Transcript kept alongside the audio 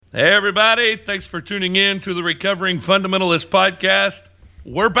Hey, everybody. Thanks for tuning in to the Recovering Fundamentalist podcast.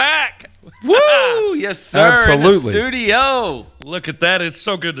 We're back. Woo! Yes, sir. Absolutely. In the studio. Look at that. It's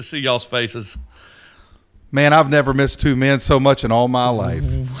so good to see y'all's faces. Man, I've never missed two men so much in all my life.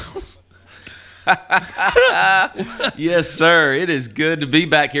 Yes, sir. It is good to be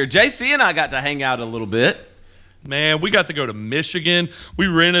back here. JC and I got to hang out a little bit. Man, we got to go to Michigan. We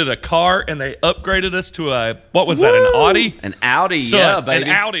rented a car, and they upgraded us to an Audi? An Audi, So, yeah, baby.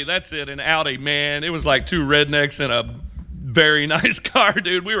 An Audi, that's it, an Audi, man. It was like two rednecks in a very nice car,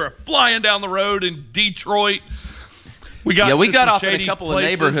 dude. We were flying down the road in Detroit. We got off in a couple of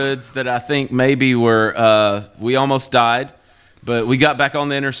neighborhoods that I think maybe we almost died, but we got back on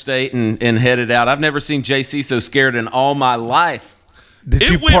the interstate and headed out. I've never seen JC so scared in all my life.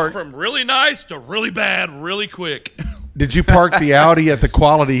 It went from really nice to really bad really quick. Did you park the Audi at the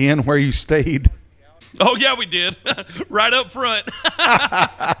Quality Inn where you stayed? Oh, yeah, we did. Right up front.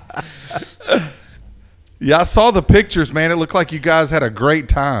 Yeah, I saw the pictures, man. It looked like you guys had a great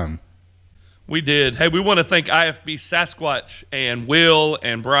time. We did. Hey, we want to thank IFB Sasquatch and Will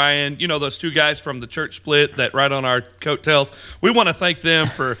and Brian, you know, those two guys from the church split that ride on our coattails. We want to thank them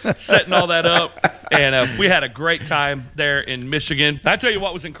for setting all that up, and we had a great time there in Michigan. I tell you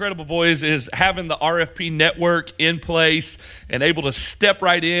what was incredible, boys, is having the RFP network in place and able to step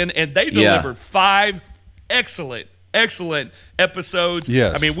right in, and they delivered 5 excellent episodes.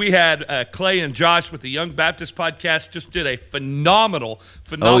 Yes. I mean, we had Clay and Josh with the Young Baptist podcast just did a phenomenal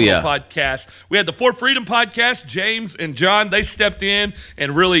podcast. We had the For Freedom podcast. James and John, they stepped in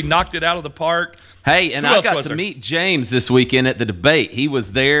and really knocked it out of the park. Hey, and I got to meet James this weekend at the debate. He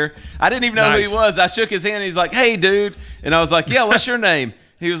was there. I didn't even know who he was. I shook his hand. He's like, "Hey, dude." And I was like, "Yeah, what's your name?"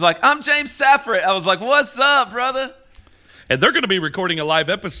 He was like, "I'm James Safford." I was like, "What's up, brother?" And they're going to be recording a live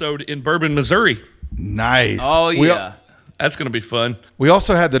episode in Bourbon, Missouri. Nice. Oh, yeah. That's going to be fun. We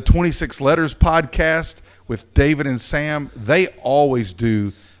also had the 26 Letters podcast with David and Sam. They always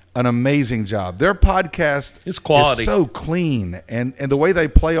do an amazing job. Their podcast It's quality. is so clean, and the way they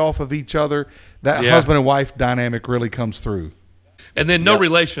play off of each other, that husband and wife dynamic really comes through. And then no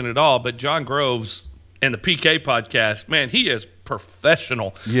relation at all, but John Groves and the PK podcast, man, he is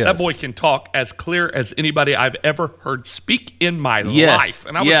professional. Yes. That boy can talk as clear as anybody I've ever heard speak in my Yes. life.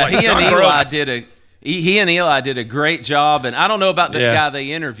 And I was he and John Eli Groves. He and Eli did a great job, and I don't know about the guy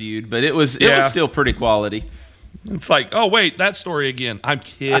they interviewed, but it was still pretty quality. It's like, oh, wait, that story again. I'm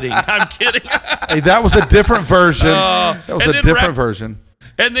kidding. I'm kidding. Hey, that was a different version. That was a different version.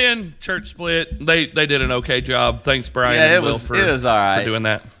 And then Church Split, they did an okay job. Thanks, Brian Yeah, and Will, it was all right for doing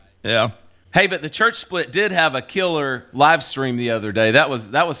that. Yeah. Hey, but the Church Split did have a killer live stream the other day. That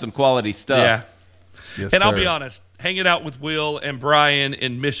was some quality stuff. Yeah. Yes, And I'll sir. be honest, hanging out with Will and Brian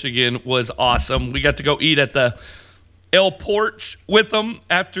in Michigan was awesome. We got to go eat at the El Porch with them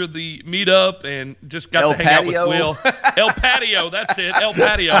after the meetup and just got to hang out with Will. El Patio, that's it, El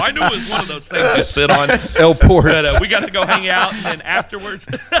Patio. I knew it was one of those things you sit on. El Porch. But we got to go hang out, and then afterwards,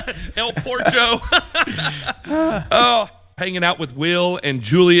 El Porcho. Hanging out with Will and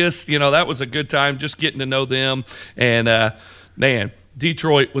Julius, you know, that was a good time, just getting to know them. And, man,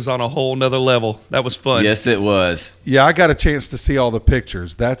 Detroit was on a whole nother level. That was fun. Yes, it was. Yeah, I got a chance to see all the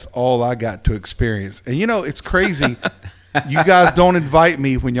pictures. That's all I got to experience. And, you know, it's crazy. You guys don't invite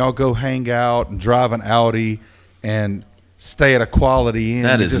me when y'all go hang out and drive an Audi and stay at a Quality Inn.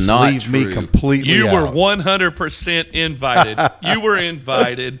 That you is just not leave true. me completely You were out. 100% invited. You were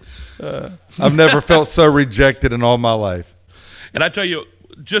invited. I've never felt so rejected in all my life. And I tell you,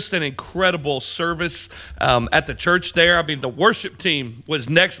 just an incredible service at the church there. I mean, the worship team was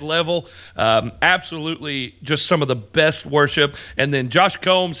next level. Absolutely just some of the best worship. And then Josh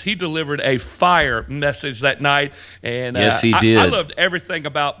Combs, he delivered a fire message that night. And yes, he did. I loved everything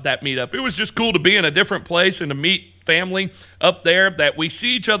about that meetup. It was just cool to be in a different place and to meet family up there that we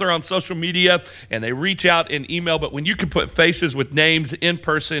see each other on social media and they reach out in email. But when you can put faces with names in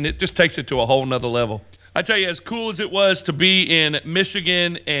person, it just takes it to a whole nother level. I tell you, as cool as it was to be in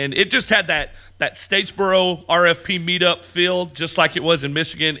Michigan, and it just had that Statesboro RFP meetup feel, just like it was in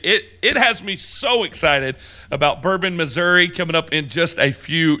Michigan. It has me so excited about Bourbon, Missouri, coming up in just a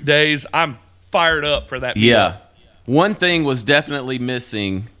few days. I'm fired up for that meetup. Yeah. One thing was definitely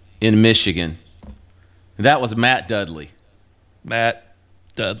missing in Michigan. That was Matt Dudley. Matt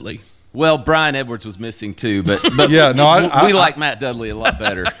Dudley. Well, Brian Edwards was missing too, but Yeah, no, we like Matt Dudley a lot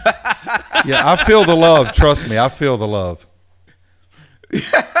better. Yeah, I feel the love. Trust me, I feel the love.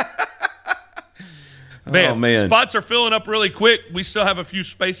 Man, spots are filling up really quick. We still have a few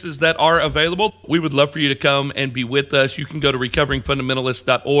spaces that are available. We would love for you to come and be with us. You can go to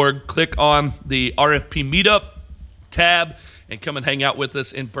recoveringfundamentalist.org, click on the RFP Meetup tab, and come and hang out with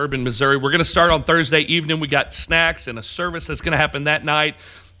us in Bourbon, Missouri. We're going to start on Thursday evening. We got snacks and a service that's going to happen that night.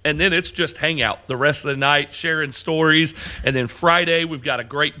 And then it's just hangout the rest of the night, sharing stories. And then Friday, we've got a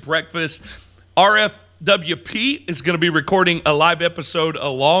great breakfast. RFWP is going to be recording a live episode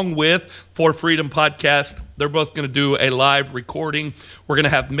along with For Freedom Podcast. They're both going to do a live recording. We're going to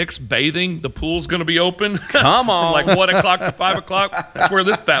have mixed bathing. The pool's going to be open. Come on. From like 1 o'clock to 5 o'clock. That's where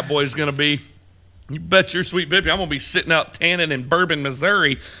this fat boy is going to be. You bet your sweet baby I'm going to be sitting out tanning in Bourbon,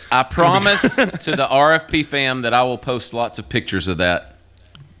 Missouri. I promise to the RFP fam that I will post lots of pictures of that.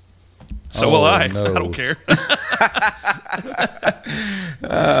 So will I. No. I don't care.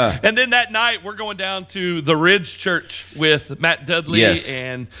 And then that night, we're going down to the Ridge Church with Matt Dudley. Yes.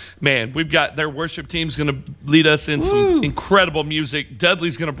 And, man, we've got their worship team's going to lead us in some incredible music.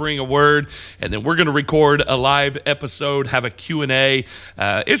 Dudley's going to bring a word. And then we're going to record a live episode, have a Q&A.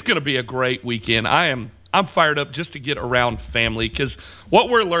 It's going to be a great weekend. I'm fired up just to get around family because what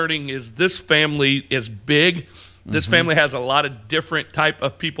we're learning is this family is big. This family has a lot of different type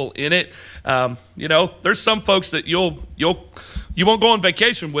of people in it. There's some folks that you won't go on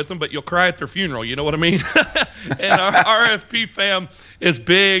vacation with them, but you'll cry at their funeral. You know what I mean? And our RFP fam is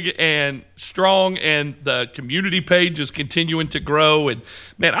big and strong, and the community page is continuing to grow. And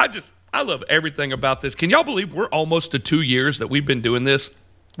man, I love everything about this. Can y'all believe we're almost to 2 years that we've been doing this?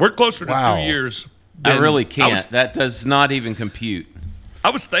 We're closer to 2 years. I really can't. That does not even compute. I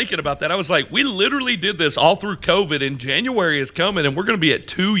was thinking about that. I was like, we literally did this all through COVID, and January is coming, and we're going to be at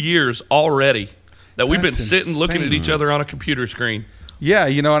 2 years already that we've been sitting looking at each other on a computer screen. Yeah,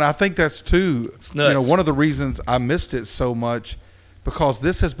 and I think that's too. It's nuts. One of the reasons I missed it so much because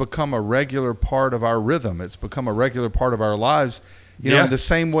this has become a regular part of our rhythm. It's become a regular part of our lives. In the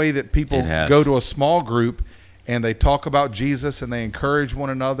same way that people go to a small group and they talk about Jesus and they encourage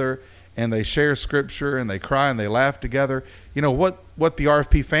one another and they share scripture and they cry and they laugh together. What the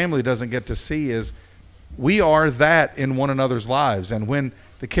RFP family doesn't get to see is we are that in one another's lives. And when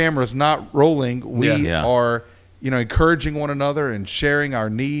the camera's not rolling, we are, encouraging one another and sharing our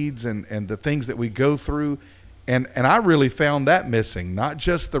needs and the things that we go through. And I really found that missing, not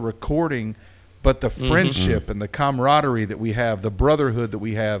just the recording, but the friendship and the camaraderie that we have, the brotherhood that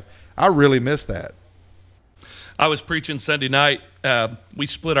we have. I really miss that. I was preaching Sunday night. We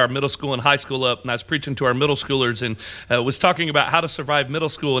split our middle school and high school up, and I was preaching to our middle schoolers and was talking about how to survive middle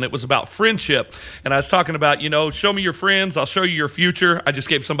school, and it was about friendship. And I was talking about, show me your friends, I'll show you your future. I just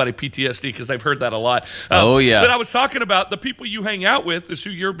gave somebody PTSD because they've heard that a lot. But I was talking about the people you hang out with is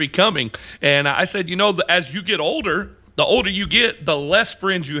who you're becoming. And I said, as you get older, the older you get, the less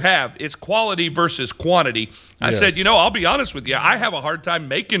friends you have. It's quality versus quantity. I said, I'll be honest with you. I have a hard time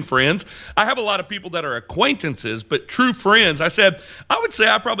making friends. I have a lot of people that are acquaintances, but true friends. I said, I would say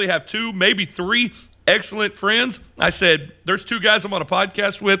I probably have 2, maybe 3 excellent friends. I said, there's 2 guys I'm on a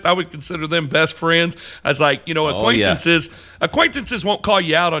podcast with. I would consider them best friends. I was like, acquaintances won't call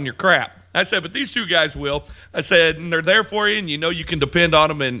you out on your crap. I said, but these 2 guys will. I said, and they're there for you, and you can depend on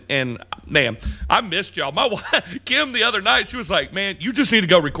them. And man, I missed y'all. My wife, Kim, the other night, she was like, man, you just need to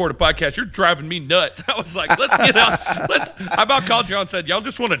go record a podcast. You're driving me nuts. I was like, let's get out. I about called y'all and said, y'all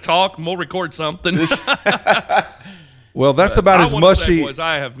just want to talk, and we'll record something. Well, that's about as mushy.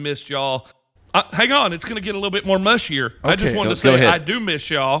 I have missed y'all. Hang on, it's going to get a little bit more mushier. Okay, I just wanted to say I do miss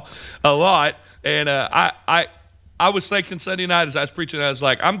y'all a lot. And I was thinking Sunday night as I was preaching, I was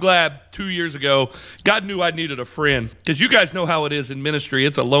like, I'm glad 2 years ago God knew I needed a friend, because you guys know how it is in ministry.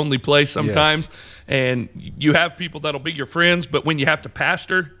 It's a lonely place sometimes, and you have people that'll be your friends, but when you have to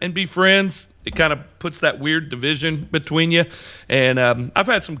pastor and be friends, it kind of puts that weird division between you. And I've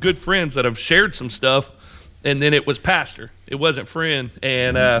had some good friends that have shared some stuff, and then it was pastor. It wasn't friend.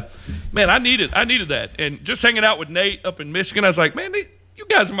 And, man, I needed that. And just hanging out with Nate up in Michigan, I was like, man, you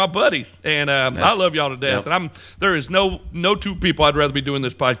guys are my buddies, and I love y'all to death. Yep. And there is no 2 people I'd rather be doing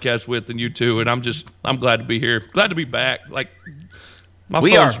this podcast with than you 2. And I'm glad to be here, glad to be back. Like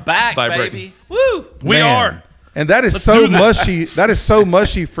we are back, baby. Woo! We are, and that is so mushy. That is so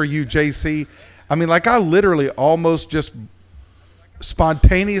mushy for you, JC. I mean, I literally almost just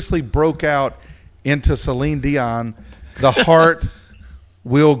spontaneously broke out into Celine Dion. The heart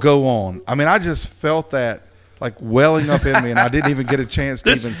will go on. I mean, I just felt that welling up in me, and I didn't even get a chance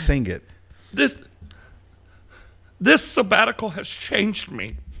to even sing it. This sabbatical has changed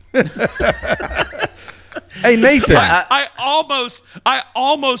me. Hey, Nathan. I almost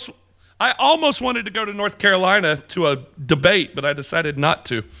wanted to go to North Carolina to a debate, but I decided not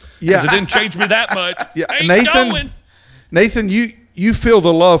to. Because it didn't change me that much. Yeah, Nathan, you feel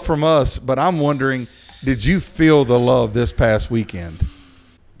the love from us, but I'm wondering, did you feel the love this past weekend?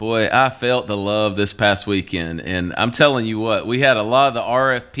 Boy, I felt the love this past weekend, and I'm telling you what, we had a lot of the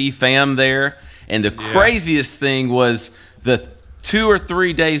RFP fam there, and the craziest thing was the 2 or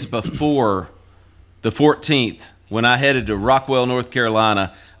 3 days before the 14th, when I headed to Rockwell, North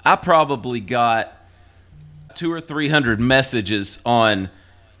Carolina, I probably got 200 or 300 messages on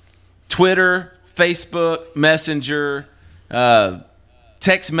Twitter, Facebook, Messenger,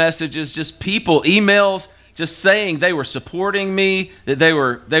 text messages, just people, emails, just saying they were supporting me, that they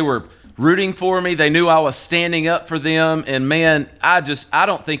were rooting for me. They knew I was standing up for them. And man, I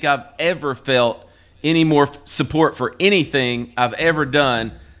don't think I've ever felt any more support for anything I've ever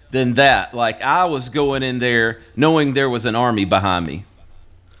done than that. Like, I was going in there knowing there was an army behind me.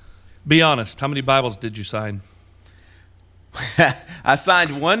 Be honest, how many Bibles did you sign? I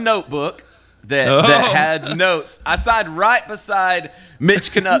signed one notebook that had notes. I signed right beside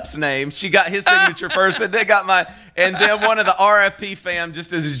Mitch Canupp's name. She got his signature first, and then then one of the RFP fam,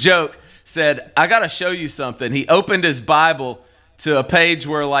 just as a joke, said, "I got to show you something." He opened his Bible to a page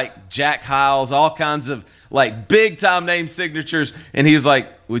where like Jack Hyles, all kinds of like big time name signatures, and he was like,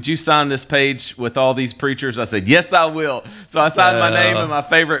 "Would you sign this page with all these preachers?" I said, "Yes, I will." So I signed my name and my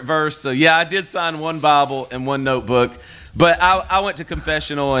favorite verse. So yeah, I did sign one Bible and one notebook. But I went to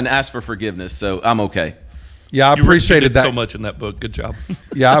confessional and asked for forgiveness, so I'm okay. Yeah, I appreciated that so much in that book. Good job.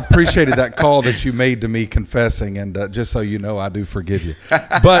 Yeah, I appreciated that call that you made to me confessing, and just so you know, I do forgive you.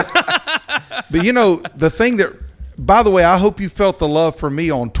 But you know, the thing that, by the way, I hope you felt the love for me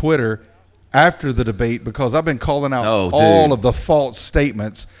on Twitter after the debate, because I've been calling out all of the false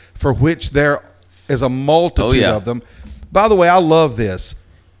statements for which there is a multitude of them. By the way, I love this.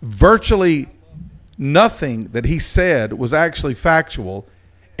 Virtually nothing that he said was actually factual,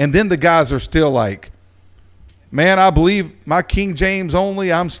 and then the guys are still like, "Man, I believe my King James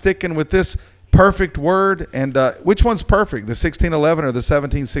only. I'm sticking with this perfect word." And which one's perfect, the 1611 or the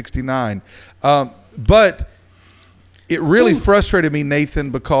 1769? But it really frustrated me, Nathan,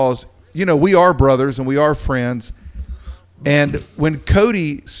 because you know we are brothers and we are friends. And when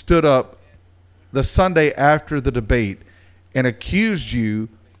Cody stood up the Sunday after the debate and accused you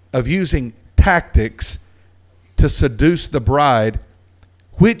of using tactics to seduce the bride,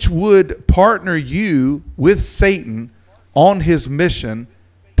 which would partner you with Satan on his mission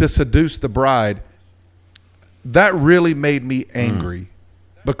to seduce the bride, that really made me angry.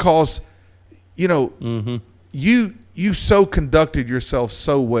 Because you know, you so conducted yourself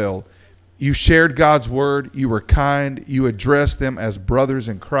so well. You shared God's word, you were kind, you addressed them as brothers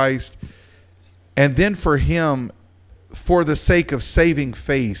in Christ. And then for him, for the sake of saving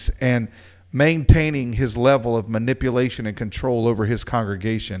face and maintaining his level of manipulation and control over his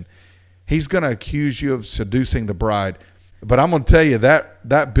congregation, he's going to accuse you of seducing the bride. But I'm going to tell you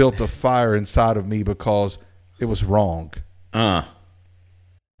that built a fire inside of me because it was wrong. Well,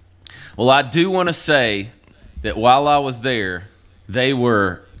 I do want to say that while I was there, they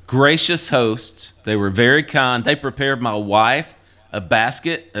were gracious hosts. They were very kind. They prepared my wife a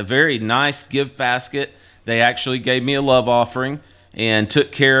basket, a very nice gift basket. They actually gave me a love offering and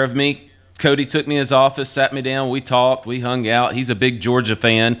took care of me. Cody took me in his office, sat me down, we talked, we hung out. He's a big Georgia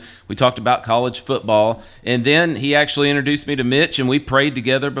fan. We talked about college football. And then he actually introduced me to Mitch, and we prayed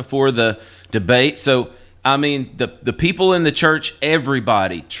together before the debate. So, I mean, the people in the church,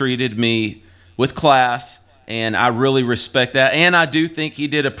 everybody treated me with class, and I really respect that. And I do think he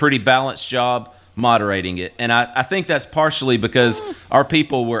did a pretty balanced job moderating it. And I think that's partially because our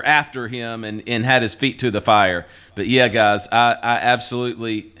people were after him and had his feet to the fire. But yeah, guys, I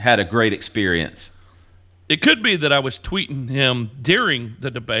absolutely had a great experience. It could be that I was tweeting him during the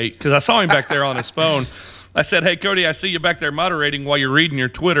debate because I saw him back there on his phone. I said, "Hey, Cody, I see you back there moderating while you're reading your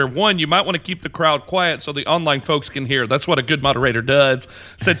Twitter. One, you might want to keep the crowd quiet so the online folks can hear. That's what a good moderator does."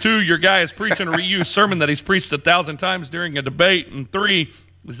 I said, "Two, your guy is preaching a reused sermon that he's preached 1,000 times during a debate. And three,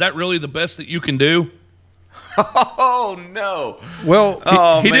 is that really the best that you can do?" Oh, no.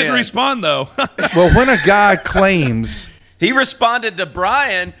 Well, he didn't respond, though. Well, when a guy claims... He responded to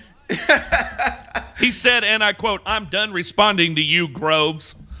Brian. He said, and I quote, "I'm done responding to you,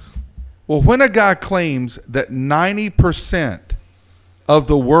 Groves." Well, when a guy claims that 90% of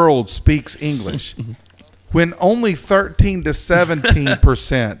the world speaks English, when only 13 to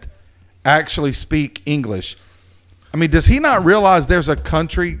 17% actually speak English, I mean, does he not realize there's a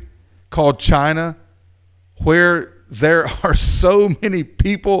country called China where there are so many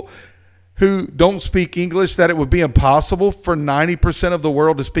people who don't speak English that it would be impossible for 90% of the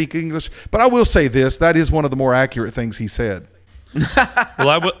world to speak English? But I will say this, that is one of the more accurate things he said. Well,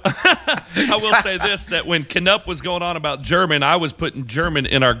 I will say this, that when Canup was going on about German, I was putting German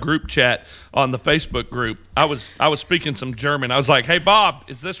in our group chat on the Facebook group. I was speaking some German. I was like, hey, Bob,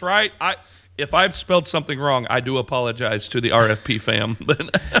 is this right? If I've spelled something wrong, I do apologize to the RFP fam.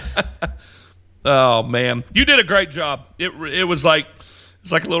 Oh, man. You did a great job. It was like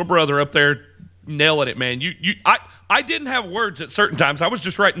a little brother up there nailing it, man. I didn't have words at certain times. I was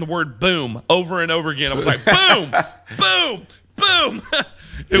just writing the word boom over and over again. I was like, boom, boom, boom.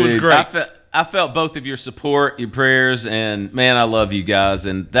 It was great. I felt both of your support, your prayers, and man, I love you guys.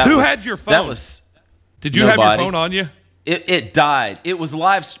 And who had your phone? Did you have your phone on you? It died. It was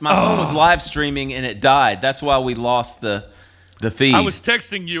live. My phone was live streaming, and it died. That's why we lost the feed. I was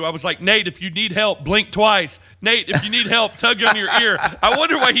texting you. I was like, Nate, if you need help, blink twice. Nate, if you need help, tug on your ear. I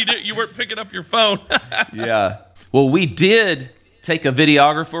wonder why you weren't picking up your phone. Yeah. Well, we did take a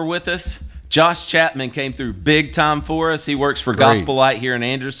videographer with us. Josh Chapman came through big time for us. He works for Gospel Light here in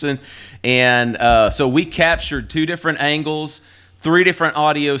Anderson. And so we captured 2 different angles, 3 different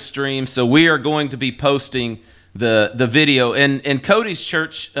audio streams. So we are going to be posting the video. And Cody's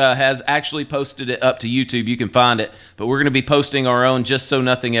church has actually posted it up to YouTube. You can find it. But we're going to be posting our own just so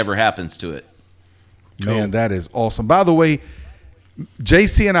nothing ever happens to it. Cool. Man, that is awesome. By the way,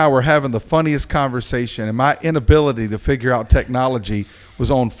 JC and I were having the funniest conversation, and my inability to figure out technology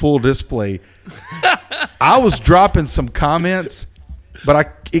was on full display. I was dropping some comments, but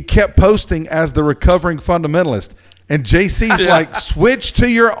it kept posting as the recovering fundamentalist. And JC's like, switch to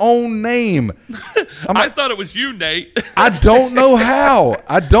your own name. I thought it was you, Nate. I don't know how.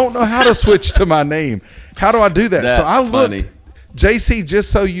 I don't know how to switch to my name. How do I do that? That's so I looked. funny. JC,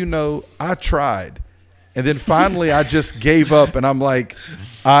 just so you know, I tried. And then finally I just gave up, and I'm like,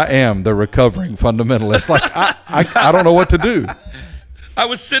 I am the recovering fundamentalist. Like, I don't know what to do. I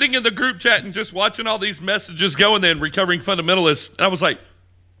was sitting in the group chat and just watching all these messages go, and then recovering fundamentalist. And I was like,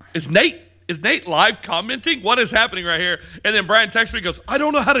 is Nate live commenting? What is happening right here? And then Brian texts me and goes, I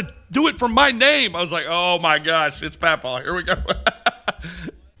don't know how to do it from my name. I was like, oh my gosh, it's Papa. Here we go.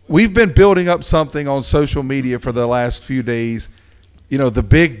 We've been building up something on social media for the last few days. You know, the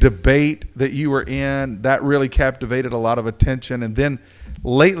big debate that you were in, that really captivated a lot of attention. And then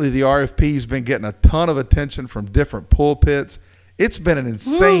lately the RFP's been getting a ton of attention from different pulpits. It's been an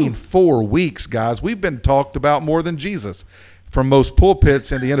insane 4 weeks, guys. We've been talked about more than Jesus from most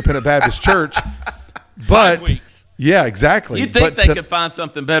pulpits in the Independent Baptist Church. But 5 weeks. Yeah, exactly. You'd think they could find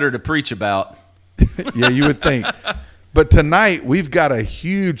something better to preach about. Yeah, you would think. But tonight, we've got a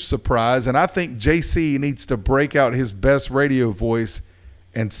huge surprise, and I think JC needs to break out his best radio voice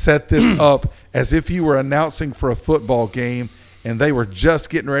and set this up as if you were announcing for a football game and they were just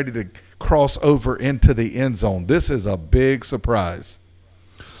getting ready to cross over into the end zone. This is a big surprise.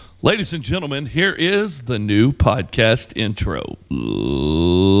 Ladies and gentlemen, here is the new podcast intro.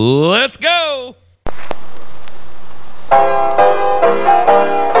 Let's go!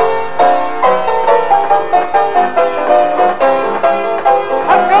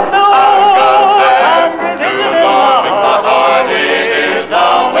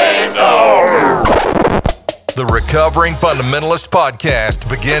 The Recovering Fundamentalist Podcast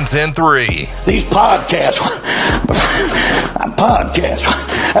begins in 3. These podcasts,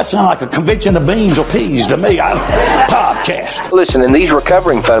 that sounds like a convention of beans or peas to me. Podcast. Listen, and these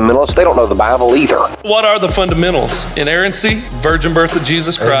recovering fundamentalists, they don't know the Bible either. What are the fundamentals? Inerrancy, virgin birth of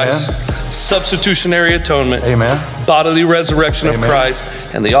Jesus Christ, substitutionary atonement, bodily resurrection of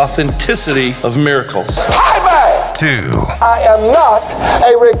Christ, and the authenticity of miracles. 2. I am not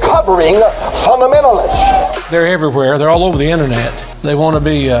a recovering fundamentalist. They're everywhere. They're all over the internet. They want to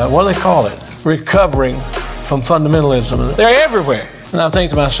be, what do they call it? Recovering from fundamentalism. They're everywhere. And I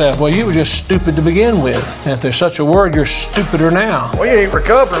think to myself, well, you were just stupid to begin with. And if there's such a word, you're stupider now. We ain't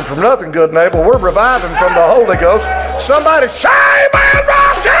recovering from nothing, good neighbor. We're reviving from the Holy Ghost. Somebody say, man,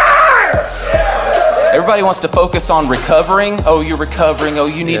 Everybody wants to focus on recovering. Oh, you're recovering. Oh,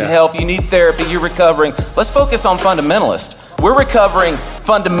 you need help. You need therapy. You're recovering. Let's focus on fundamentalists. We're recovering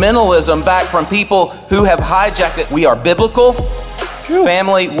fundamentalism back from people who have hijacked it. We are biblical.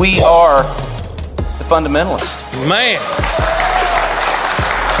 Family, we are the fundamentalists. Man.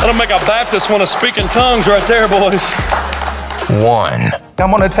 That'll make a Baptist want to speak in tongues right there, boys. 1. I'm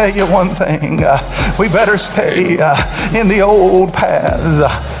going to tell you one thing. We better stay in the old paths.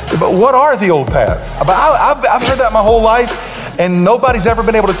 But what are the old paths? I've heard that my whole life, and nobody's ever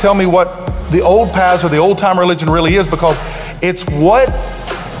been able to tell me what the old paths or the old-time religion really is, because it's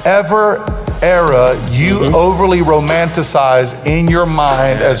whatever era you overly romanticize in your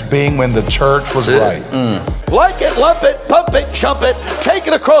mind as being when the church was right? Like it, lump it, pump it, chump it, take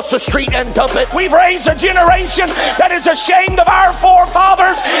it across the street and dump it. We've raised a generation that is ashamed of our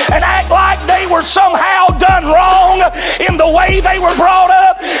forefathers and act like they were somehow done wrong in the way they were brought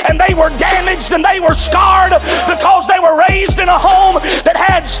up, and they were damaged and they were scarred because they were raised in a home that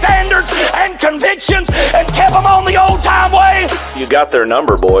had standards and convictions and kept them on the old-time way. You got their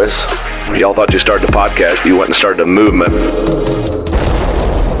number, boys. Y'all thought you started a podcast. You went and started a movement.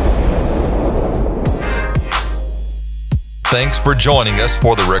 Thanks for joining us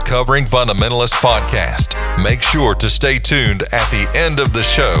for the Recovering Fundamentalist Podcast. Make sure to stay tuned at the end of the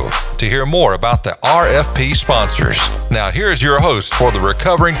show to hear more about the RFP sponsors. Now, here's your host for the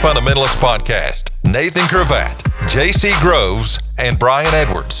Recovering Fundamentalist Podcast, Nathan Cravatt, JC Groves, and Brian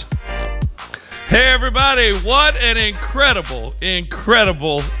Edwards. Hey, everybody. What an incredible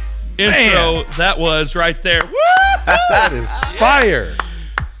intro that was right there. That is fire.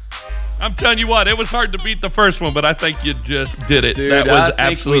 I'm telling you what, it was hard to beat the first one, but I think you just did it. Dude, that was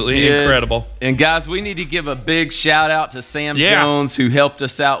absolutely incredible. And guys, we need to give a big shout out to Sam Jones, who helped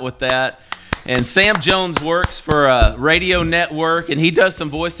us out with that. And Sam Jones works for a radio network, and he does some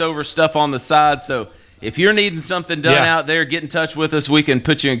voiceover stuff on the side. So if you're needing something done out there, get in touch with us. We can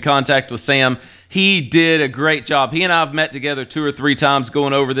put you in contact with Sam. He did a great job. He and I have met together 2 or 3 times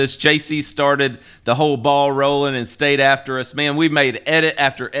going over this. JC started the whole ball rolling and stayed after us. Man, we made edit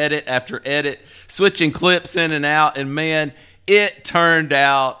after edit after edit, switching clips in and out. And, man, it turned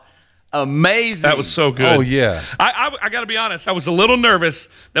out amazing. That was so good. Oh, yeah. I got to be honest. I was a little nervous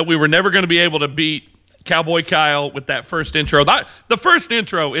that we were never going to be able to beat Cowboy Kyle with that first intro. The first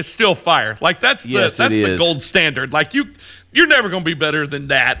intro is still fire. Like, that's the gold standard. Like, you're never going to be better than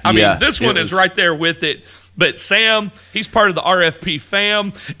that. I mean, this one is right there with it. But Sam, he's part of the RFP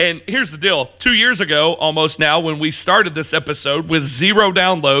fam. And here's the deal. 2 years ago, almost now, when we started this episode with 0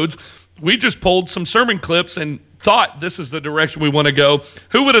 downloads, we just pulled some sermon clips and thought this is the direction we want to go.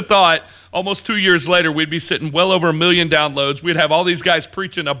 Who would have thought almost 2 years later we'd be sitting well over 1 million downloads? We'd have all these guys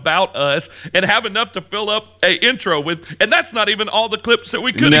preaching about us and have enough to fill up a intro with. And that's not even all the clips that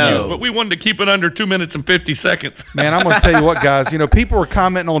we could have used, but we wanted to keep it under 2 minutes and 50 seconds. Man, I'm going to tell you what, guys. You know, people were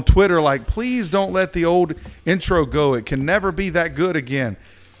commenting on Twitter like, please don't let the old intro go. It can never be that good again.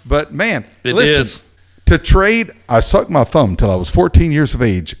 But, man, listen, to trade, I sucked my thumb till I was 14 years of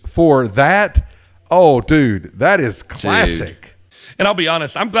age for that. Oh, dude, that is classic. Dude. And I'll be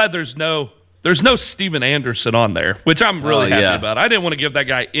honest, I'm glad there's no Steven Anderson on there, which I'm really happy about. I didn't want to give that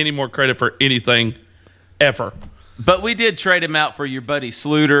guy any more credit for anything ever. But we did trade him out for your buddy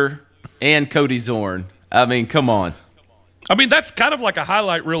Sluter and Cody Zorn. I mean, come on. I mean, that's kind of like a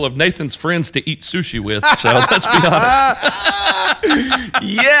highlight reel of Nathan's friends to eat sushi with, so let's be honest.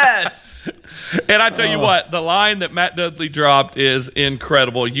 Yes. And I tell you what, the line that Matt Dudley dropped is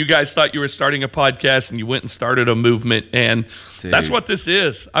incredible. You guys thought you were starting a podcast, and you went and started a movement, and that's what this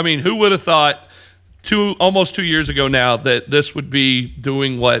is. I mean, who would have thought almost 2 years ago now that this would be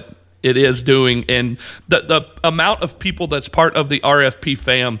doing what it is doing? And the amount of people that's part of the RFP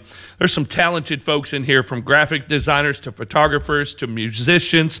fam, there's some talented folks in here, from graphic designers to photographers to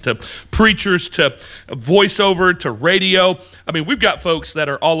musicians to preachers to voiceover to radio. I mean, we've got folks that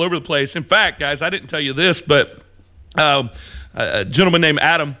are all over the place. In fact, guys, I didn't tell you this, but a gentleman named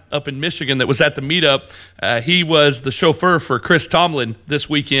Adam up in Michigan that was at the meetup, he was the chauffeur for Chris Tomlin this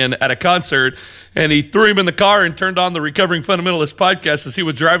weekend at a concert, and he threw him in the car and turned on the Recovering Fundamentalist podcast as he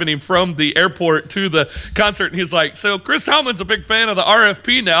was driving him from the airport to the concert. And he's like, so Chris Tomlin's a big fan of the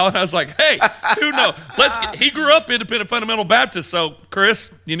RFP now. And I was like, hey, who knows? He grew up independent fundamental Baptist, so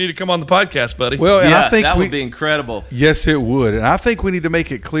Chris, you need to come on the podcast, buddy. Well, and I think that would be incredible. Yes, it would. And I think we need to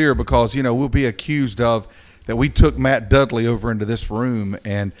make it clear, because, you know, we'll be accused of that we took Matt Dudley over into this room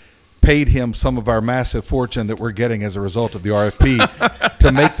and paid him some of our massive fortune that we're getting as a result of the RFP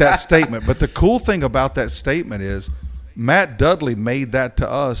to make that statement. But the cool thing about that statement is Matt Dudley made that to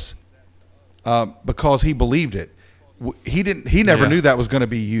us because he believed it. He never knew that was going to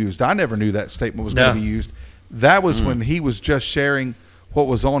be used. I never knew that statement was going to be used. That was when he was just sharing what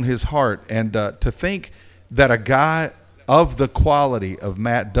was on his heart. And to think that a guy of the quality of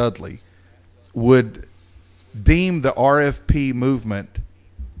Matt Dudley would deem the RFP movement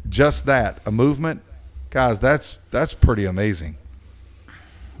just that, a movement, guys, that's pretty amazing.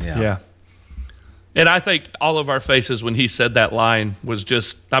 Yeah. And I think all of our faces when he said that line was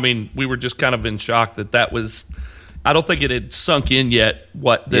just, I mean, we were just kind of in shock that was I don't think it had sunk in yet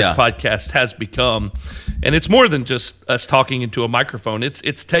what this podcast has become. And it's more than just us talking into a microphone.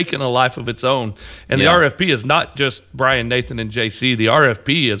 It's taken a life of its own. And the RFP is not just Brian, Nathan, and JC. The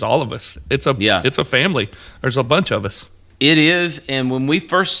RFP is all of us. It's a family. There's a bunch of us. It is. And when we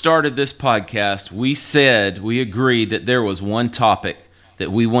first started this podcast, we agreed that there was one topic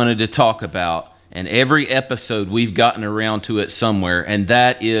that we wanted to talk about. And every episode we've gotten around to it somewhere. And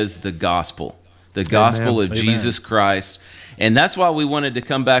that is the gospel. The gospel of Jesus Christ. And that's why we wanted to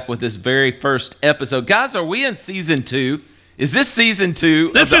come back with this very first episode. Guys, are we in season 2? Is this season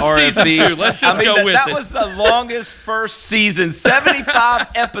 2 this of the RFP? Season 2. Let's just go with it. That was the longest first season,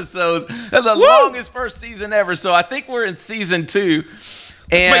 75 episodes, the longest first season ever. So I think we're in season 2.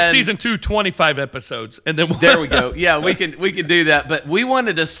 Let's make season 2 25 episodes, and then there we go. Yeah, we can do that. But we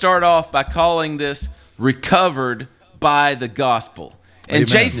wanted to start off by calling this "Recovered by the Gospel." And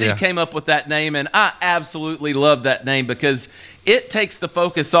JC came up with that name, and I absolutely love that name because it takes the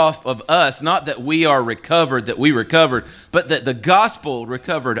focus off of us, not that we are recovered, that we recovered, but that the gospel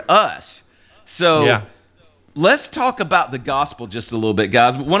recovered us. So let's talk about the gospel just a little bit,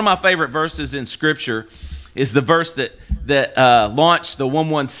 guys. One of my favorite verses in Scripture is the verse that launched the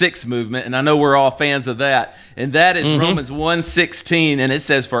 116 movement, and I know we're all fans of that, and that is Romans 1:16, and it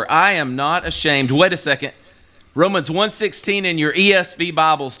says, "For I am not ashamed." Wait a second. Romans 1:16 in your ESV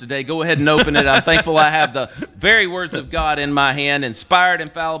Bibles today. Go ahead and open it. I'm thankful I have the very words of God in my hand, inspired,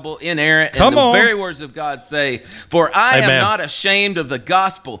 infallible, inerrant. And the very words of God say, "For I am not ashamed of the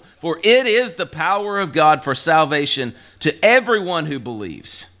gospel, for it is the power of God for salvation to everyone who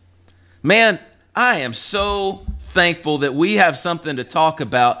believes." Man, I am so thankful that we have something to talk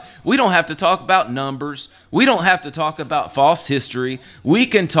about. We don't have to talk about numbers. We don't have to talk about false history. We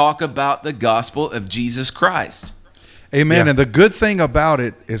can talk about the gospel of Jesus Christ. Amen. And the good thing about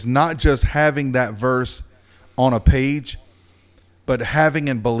it is not just having that verse on a page, but having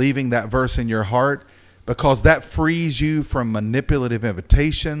and believing that verse in your heart, because that frees you from manipulative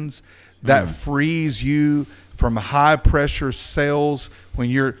invitations. That frees you from high pressure sales when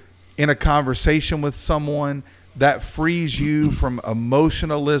you're in a conversation with someone. That frees you from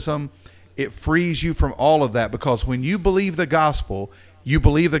emotionalism. It frees you from all of that, because when you believe the gospel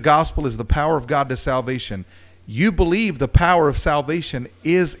is the power of God to salvation. You believe the power of salvation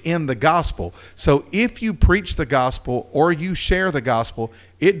is in the gospel. So if you preach the gospel or you share the gospel,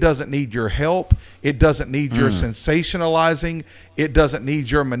 it doesn't need your help. It doesn't need your sensationalizing. It doesn't need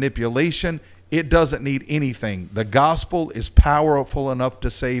your manipulation. It doesn't need anything. The gospel is powerful enough to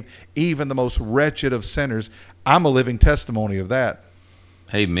save even the most wretched of sinners. I'm a living testimony of that.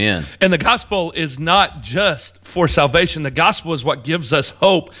 Amen. And the gospel is not just for salvation. The gospel is what gives us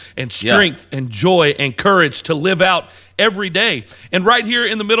hope and strength and joy and courage to live out every day. And right here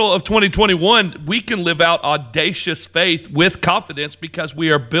in the middle of 2021, we can live out audacious faith with confidence because we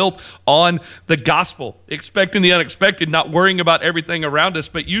are built on the gospel, expecting the unexpected, not worrying about everything around us,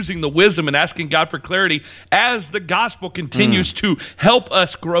 but using the wisdom and asking God for clarity as the gospel continues to help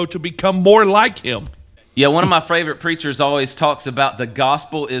us grow to become more like Him. Yeah, one of my favorite preachers always talks about the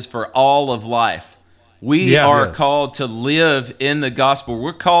gospel is for all of life. We are called to live in the gospel.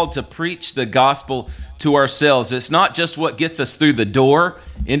 We're called to preach the gospel to ourselves. It's not just what gets us through the door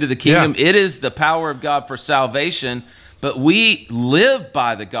into the kingdom. It is the power of God for salvation, but we live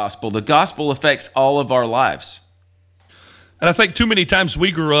by the gospel. The gospel affects all of our lives. And I think too many times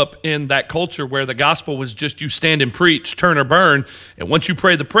we grew up in that culture where the gospel was just you stand and preach, turn or burn. And once you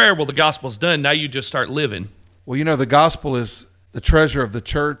pray the prayer, well, the gospel's done. Now you just start living. Well, you know, the gospel is the treasure of the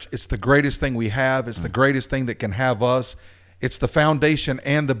church. It's the greatest thing we have. It's the greatest thing that can have us. It's the foundation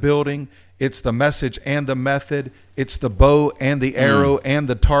and the building. It's the message and the method. It's the bow and the arrow and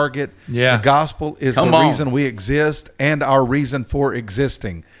the target. The gospel is the reason we exist and our reason for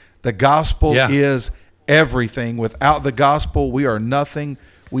existing. The gospel is everything. Without the gospel, we are nothing.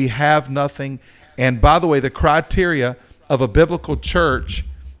 We have nothing. And by the way, the criteria of a biblical church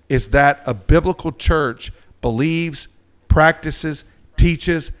is that a biblical church believes, practices,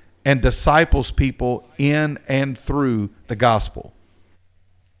 teaches, and disciples people in and through the gospel.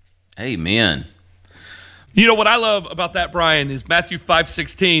 Amen. You know what I love about that, Brian, is Matthew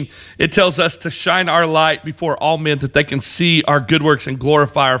 5:16. It tells us to shine our light before all men that they can see our good works and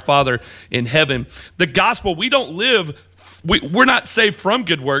glorify our Father in heaven. The gospel, we don't live we're not saved from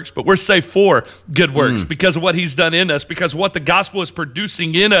good works, but we're saved for good works because of what he's done in us, because of what the gospel is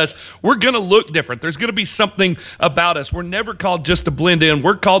producing in us. We're going to look different. There's going to be something about us. We're never called just to blend in.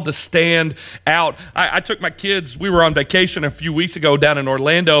 We're called to stand out. I took my kids, we were on vacation a few weeks ago down in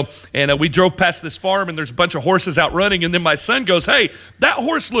Orlando, and we drove past this farm, and there's a bunch of horses out running, and then my son goes, hey, that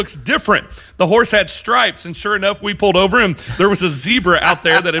horse looks different. The horse had stripes, and sure enough, we pulled over, and there was a zebra out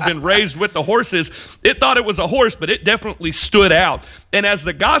there that had been raised with the horses. It thought it was a horse, but it definitely stood out. And as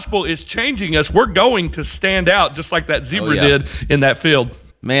the gospel is changing us, we're going to stand out just like that zebra did in that field.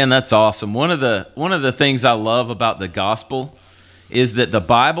 Man, that's awesome. One of the things I love about the gospel is that the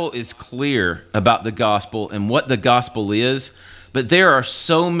Bible is clear about the gospel and what the gospel is, but there are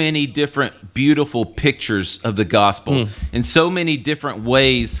so many different beautiful pictures of the gospel and so many different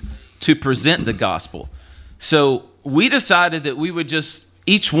ways to present the gospel. So we decided that we would just,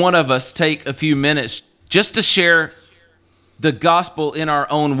 each one of us, take a few minutes just to share the gospel in our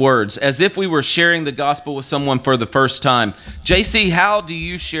own words, as if we were sharing the gospel with someone for the first time. JC, how do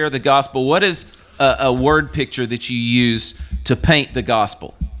you share the gospel? What is a word picture that you use to paint the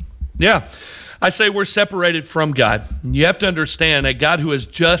gospel? Yeah, I say we're separated from God. You have to understand a God who is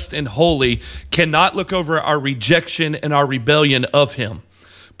just and holy cannot look over our rejection and our rebellion of him.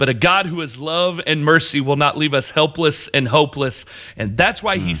 But a God who is love and mercy will not leave us helpless and hopeless. And that's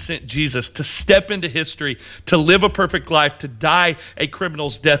why he sent Jesus to step into history, to live a perfect life, to die a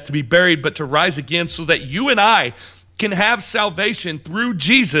criminal's death, to be buried, but to rise again so that you and I can have salvation through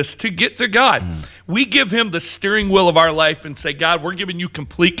Jesus to get to God. We give him the steering wheel of our life and say, God, we're giving you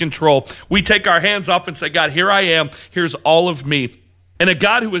complete control. We take our hands off and say, God, here I am. Here's all of me. And a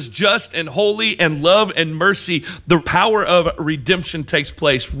God who is just and holy and love and mercy, the power of redemption takes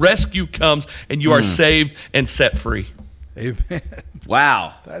place. Rescue comes, and you are saved and set free. Amen.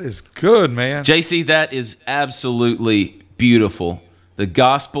 Wow. That is good, man. JC, that is absolutely beautiful. The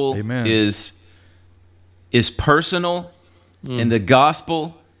gospel is personal, and the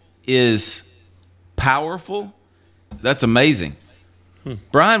gospel is powerful. That's amazing.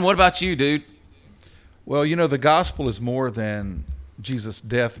 Brian, what about you, dude? Well, you know, the gospel is more than Jesus'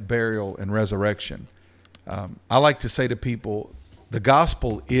 death, burial, and resurrection. I like to say to people, the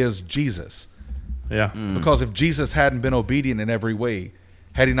gospel is Jesus. Yeah. Because if Jesus hadn't been obedient in every way,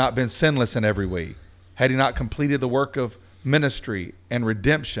 had he not been sinless in every way, had he not completed the work of ministry and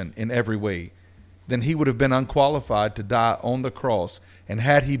redemption in every way, then he would have been unqualified to die on the cross. And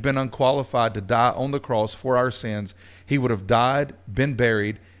had he been unqualified to die on the cross for our sins, he would have died, been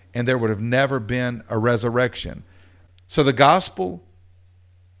buried, and there would have never been a resurrection. So the gospel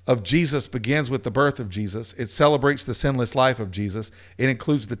of Jesus begins with the birth of Jesus. It celebrates the sinless life of Jesus. It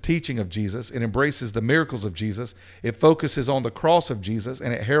includes the teaching of Jesus. It embraces the miracles of Jesus. It focuses on the cross of Jesus,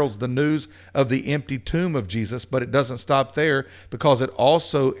 and it heralds the news of the empty tomb of Jesus. But it doesn't stop there, because it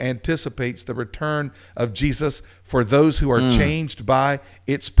also anticipates the return of Jesus for those who are changed by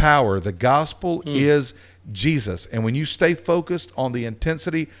its power. The gospel is Jesus. And when you stay focused on the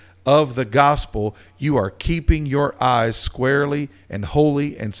intensity of the gospel, you are keeping your eyes squarely and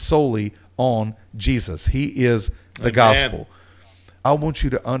wholly and solely on Jesus. He is the gospel. I want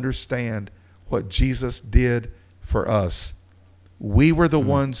you to understand what Jesus did for us. We were the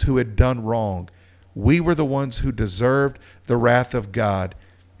ones who had done wrong. We were the ones who deserved the wrath of God.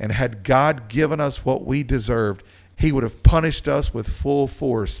 And had God given us what we deserved, he would have punished us with full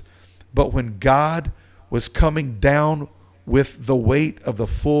force. But when God was coming down with the weight of the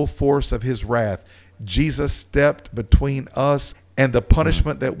full force of his wrath, Jesus stepped between us, and the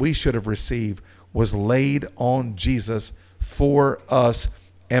punishment that we should have received was laid on Jesus for us.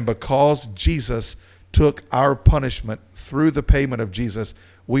 And because Jesus took our punishment through the payment of Jesus,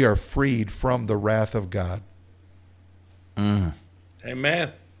 we are freed from the wrath of God.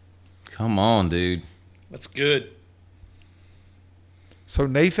 Amen. Come on, dude. That's good. So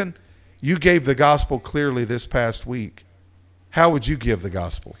Nathan, you gave the gospel clearly this past week. How would you give the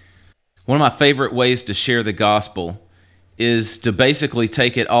gospel? One of my favorite ways to share the gospel is to basically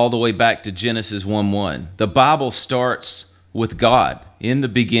take it all the way back to Genesis 1:1. The Bible starts with God. In the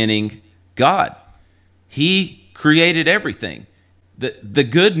beginning, God. He created everything. The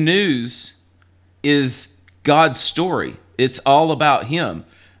good news is God's story. It's all about him.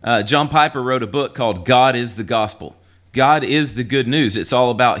 John Piper wrote a book called God is the Gospel. God is the good news. It's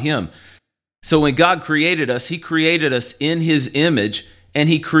all about him. So when God created us, he created us in his image, and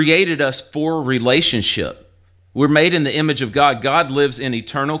he created us for relationship. We're made in the image of God. God lives in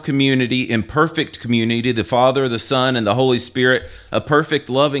eternal community, in perfect community, the Father, the Son, and the Holy Spirit, a perfect,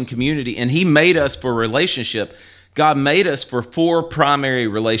 loving community, and he made us for relationship. God made us for 4 primary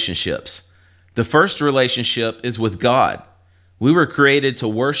relationships. The first relationship is with God. We were created to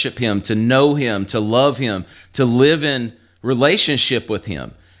worship him, to know him, to love him, to live in relationship with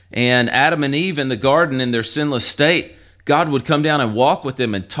him. And Adam and Eve in the garden in their sinless state, God would come down and walk with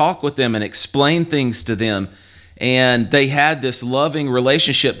them and talk with them and explain things to them. And they had this loving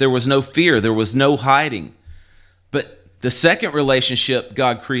relationship. There was no fear. There was no hiding. But the second relationship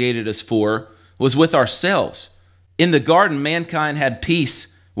God created us for was with ourselves. In the garden, mankind had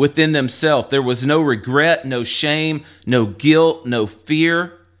peace within themselves. There was no regret, no shame, no guilt, no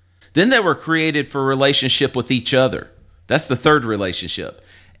fear. Then they were created for relationship with each other. That's the third relationship.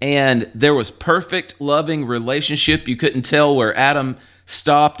 And there was perfect, loving relationship. You couldn't tell where Adam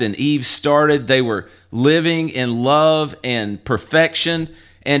stopped and Eve started. They were living in love and perfection,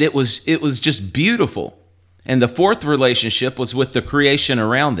 and it was just beautiful. And the fourth relationship was with the creation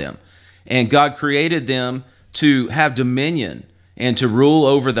around them. And God created them to have dominion and to rule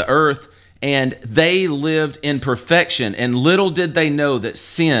over the earth, and they lived in perfection. And little did they know that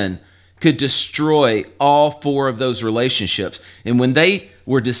sin could destroy all four of those relationships. And when they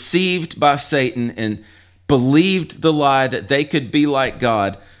were deceived by Satan and believed the lie that they could be like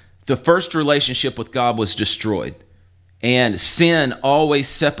God, the first relationship with God was destroyed. And sin always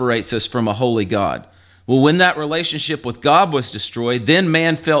separates us from a holy God. Well, when that relationship with God was destroyed, then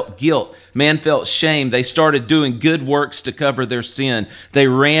man felt guilt. Man felt shame. They started doing good works to cover their sin. They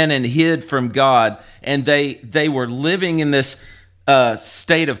ran and hid from God, and they were living in this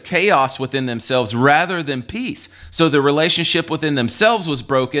state of chaos within themselves rather than peace. So the relationship within themselves was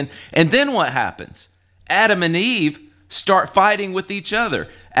broken. And then what happens? Adam and Eve start fighting with each other.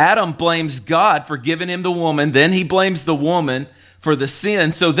 Adam blames God for giving him the woman. Then he blames the woman for the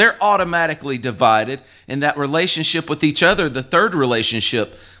sin. So they're automatically divided. And that relationship with each other, the third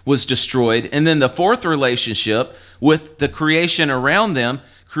relationship, was destroyed. And then the fourth relationship with the creation around them,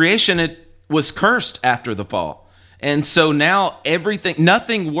 creation was cursed after the fall. And so now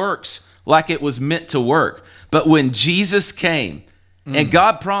nothing works like it was meant to work. But when Jesus came, and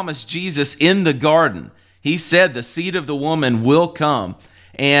God promised Jesus in the garden, he said the seed of the woman will come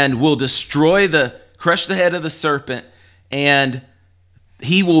and will crush the head of the serpent, and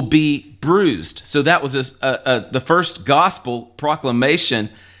he will be bruised. So that was the first gospel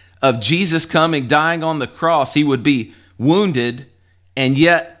proclamation of Jesus coming, dying on the cross. He would be wounded, and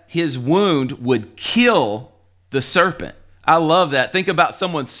yet his wound would kill the serpent. I love that. Think about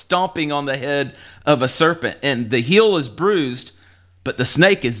someone stomping on the head of a serpent, and the heel is bruised, but the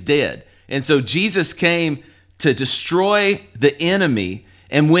snake is dead. And so Jesus came to destroy the enemy.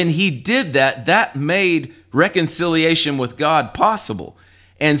 And when he did that, that made reconciliation with God possible.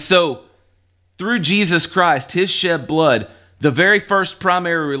 And so through Jesus Christ, his shed blood, the very first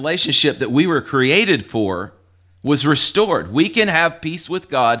primary relationship that we were created for was restored. We can have peace with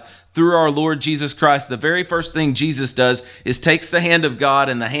God through our Lord Jesus Christ. The very first thing Jesus does is takes the hand of God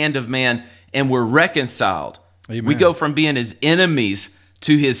and the hand of man, and we're reconciled. Amen. We go from being his enemies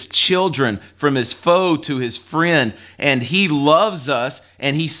to his children, from his foe to his friend, and he loves us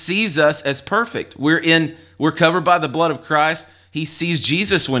and he sees us as perfect. We're covered by the blood of Christ. He sees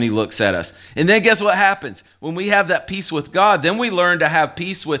Jesus when he looks at us. And then guess what happens? When we have that peace with God, then we learn to have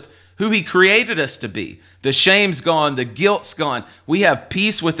peace with who he created us to be. The shame's gone, the guilt's gone. We have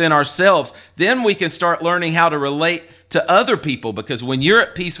peace within ourselves. Then we can start learning how to relate to other people, because when you're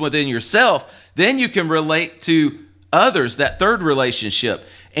at peace within yourself, then you can relate to others, that third relationship.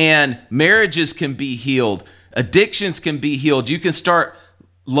 And marriages can be healed. Addictions can be healed. You can start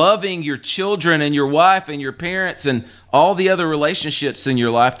loving your children and your wife and your parents and all the other relationships in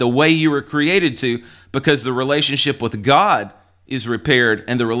your life the way you were created to, because the relationship with God is repaired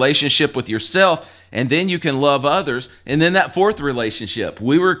and the relationship with yourself, and then you can love others. And then that fourth relationship,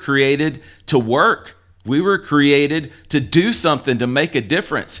 we were created to work. We were created to do something, to make a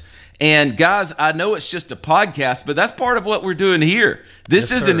difference. And guys, I know it's just a podcast, but that's part of what we're doing here.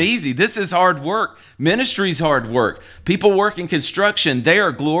 This isn't easy. This is hard work. Ministry's hard work. People work in construction, they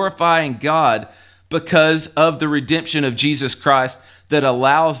are glorifying God because of the redemption of Jesus Christ that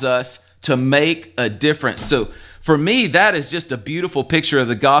allows us to make a difference. So for me, that is just a beautiful picture of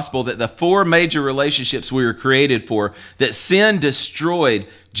the gospel, that the four major relationships we were created for, that sin destroyed,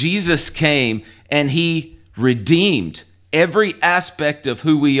 Jesus came and he redeemed every aspect of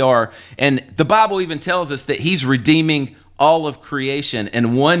who we are. And the Bible even tells us that he's redeeming all of creation.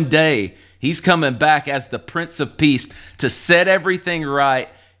 And one day he's coming back as the Prince of Peace to set everything right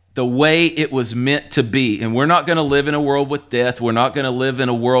the way it was meant to be. And we're not going to live in a world with death. We're not going to live in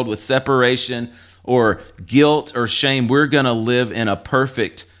a world with separation or guilt or shame. We're going to live in a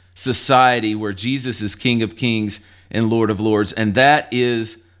perfect society where Jesus is King of Kings and Lord of Lords. And that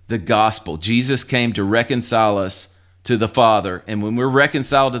is the gospel. Jesus came to reconcile us to the Father. And when we're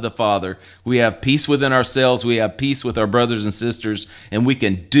reconciled to the Father, we have peace within ourselves, we have peace with our brothers and sisters, and we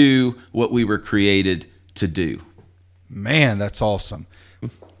can do what we were created to do. Man, that's awesome.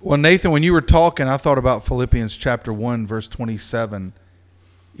 Well, Nathan, when you were talking, I thought about Philippians chapter 1, verse 27,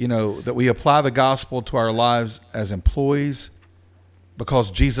 that we apply the gospel to our lives as employees because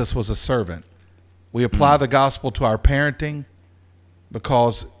Jesus was a servant. We apply the gospel to our parenting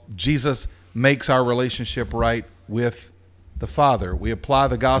because Jesus makes our relationship right with the Father. We apply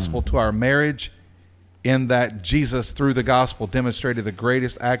the gospel to our marriage in that Jesus, through the gospel, demonstrated the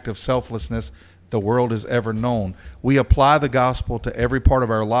greatest act of selflessness the world has ever known. We apply the gospel to every part of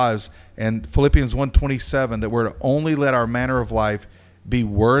our lives, and Philippians 1:27, that we're to only let our manner of life be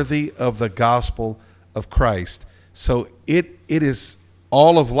worthy of the gospel of Christ. So it is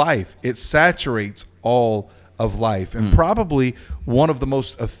all of life. It saturates all of life. And probably one of the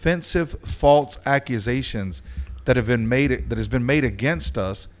most offensive false accusations that has been made against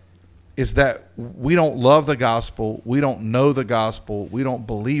us is that we don't love the gospel, we don't know the gospel, we don't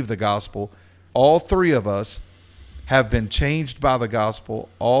believe the gospel. All three of us have been changed by the gospel.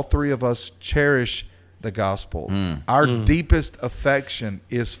 All three of us cherish the gospel. Our deepest affection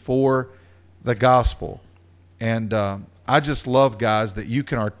is for the gospel. And I just love, guys, that you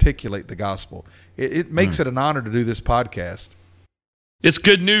can articulate the gospel. It makes it an honor to do this podcast. It's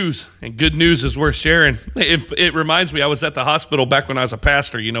good news, and good news is worth sharing. It reminds me, I was at the hospital back when I was a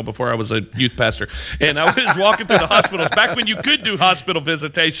pastor, before I was a youth pastor. And I was walking through the hospitals back when you could do hospital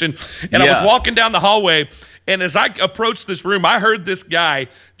visitation. And I was walking down the hallway, and as I approached this room, I heard this guy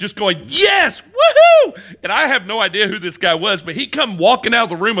just going, "Yes, woohoo!" And I have no idea who this guy was, but he come walking out of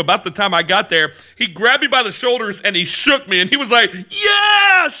the room about the time I got there. He grabbed me by the shoulders, and he shook me, and he was like,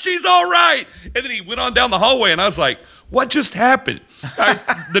 "Yeah, she's all right." And then he went on down the hallway, and I was like, "What just happened?"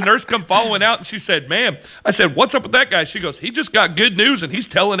 The nurse come following out, and she said, "Ma'am," I said, "What's up with that guy?" She goes, "He just got good news, and he's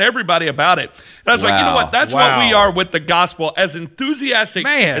telling everybody about it." And I was like, you know what? That's what we are with the gospel. As enthusiastic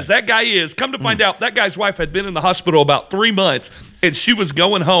as that guy is, come to find out, that guy's wife had been in the hospital about 3 months, and she was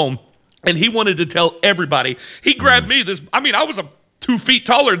going home, and he wanted to tell everybody. He grabbed me. I was 2 feet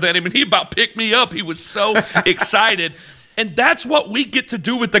taller than him, and he about picked me up. He was so excited. And that's what we get to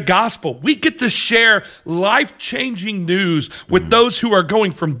do with the gospel. We get to share life-changing news with those who are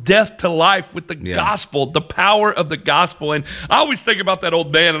going from death to life with the gospel, the power of the gospel. And I always think about that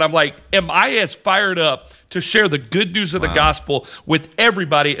old man, and I'm like, am I as fired up to share the good news of the gospel with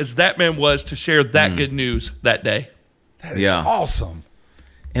everybody as that man was to share that good news that day? That is awesome.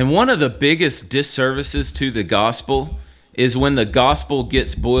 And one of the biggest disservices to the gospel is when the gospel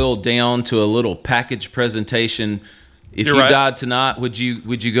gets boiled down to a little package presentation. If you died tonight, would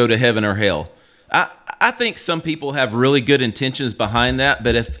you go to heaven or hell? I think some people have really good intentions behind that,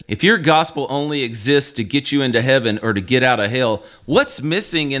 but if your gospel only exists to get you into heaven or to get out of hell, what's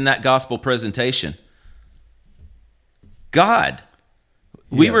missing in that gospel presentation? God.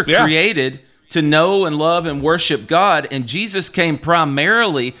 We were created to know and love and worship God, and Jesus came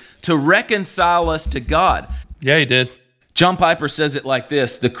primarily to reconcile us to God. Yeah, he did. John Piper says it like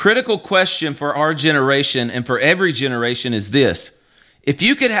this: the critical question for our generation and for every generation is this: if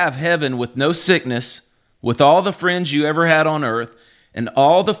you could have heaven with no sickness, with all the friends you ever had on earth, and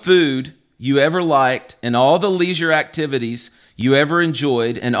all the food you ever liked, and all the leisure activities you ever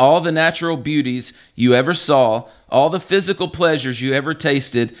enjoyed, and all the natural beauties you ever saw, all the physical pleasures you ever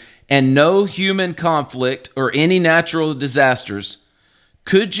tasted, and no human conflict or any natural disasters,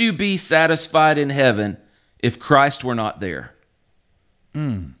 could you be satisfied in heaven if Christ were not there?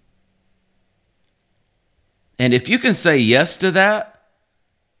 And if you can say yes to that,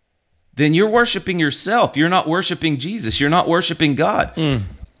 then you're worshiping yourself. You're not worshiping Jesus. You're not worshiping God.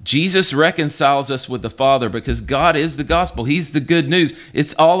 Jesus reconciles us with the Father because God is the gospel. He's the good news.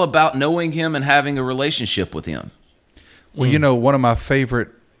 It's all about knowing him and having a relationship with him. Well, one of my favorite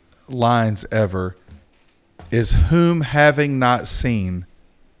lines ever is, "Whom having not seen,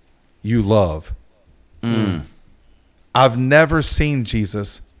 you love." I've never seen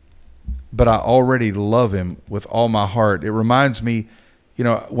Jesus, but I already love him with all my heart. It reminds me,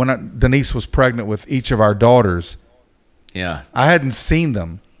 when Denise was pregnant with each of our daughters, I hadn't seen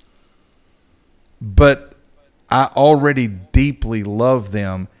them, but I already deeply loved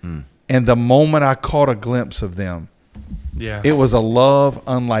them. And the moment I caught a glimpse of them, it was a love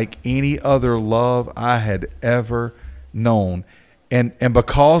unlike any other love I had ever known. And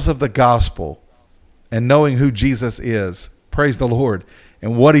because of the gospel, and knowing who Jesus is, praise the Lord,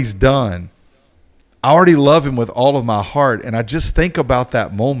 and what he's done, I already love him with all of my heart. And I just think about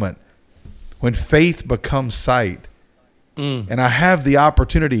that moment when faith becomes sight. And I have the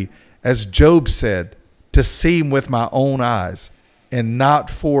opportunity, as Job said, to see him with my own eyes and not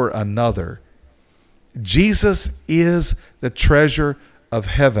for another. Jesus is the treasure of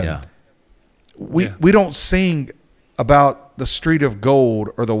heaven. Yeah. We don't sing about the street of gold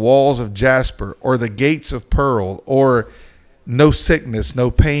or the walls of jasper or the gates of pearl or no sickness, no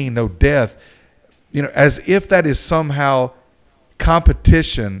pain, no death, as if that is somehow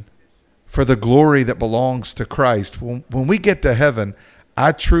competition for the glory that belongs to Christ. When we get to heaven,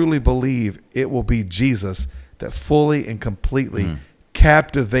 I truly believe it will be Jesus that fully and completely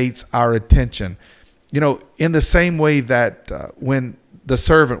captivates our attention. In the same way that when the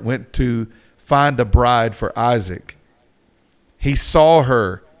servant went to find a bride for Isaac, he saw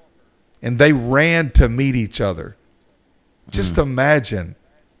her and they ran to meet each other. Just imagine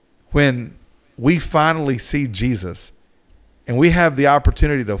when we finally see Jesus and we have the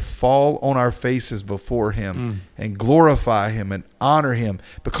opportunity to fall on our faces before him and glorify him and honor him,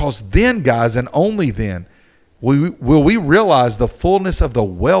 because then, guys, and only then, will we realize the fullness of the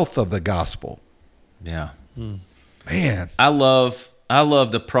wealth of the gospel. Yeah. Man. I love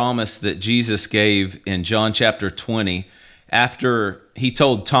the promise that Jesus gave in John chapter 20 after he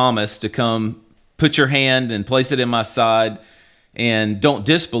told Thomas to come put your hand and place it in my side and don't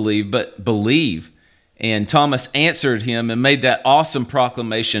disbelieve, but believe. And Thomas answered him and made that awesome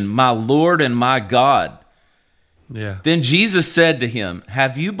proclamation, "My Lord and my God." Yeah. Then Jesus said to him,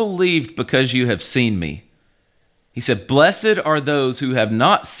 "Have you believed because you have seen me?" He said, "Blessed are those who have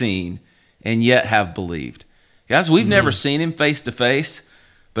not seen and yet have believed." Guys, we've never seen him face to face,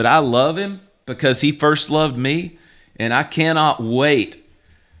 but I love him because he first loved me, and I cannot wait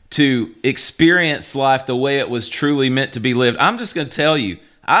to experience life the way it was truly meant to be lived. I'm just going to tell you,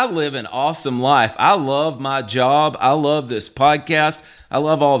 I live an awesome life. I love my job. I love this podcast. I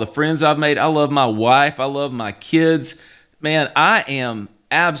love all the friends I've made. I love my wife. I love my kids. Man, I am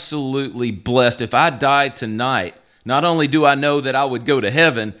absolutely blessed. If I died tonight, not only do I know that I would go to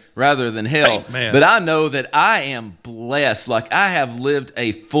heaven rather than hell, but I know that I am blessed. Like, I have lived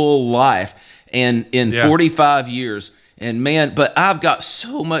a full life and in 45 years. And man, but I've got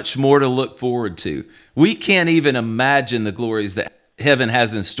so much more to look forward to. We can't even imagine the glories that heaven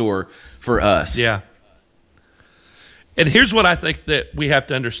has in store for us. Yeah. And here's what I think that we have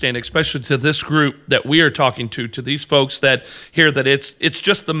to understand, especially to this group that we are talking to these folks that hear that it's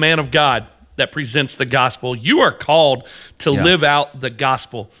just the man of God that presents the gospel. You are called to live out the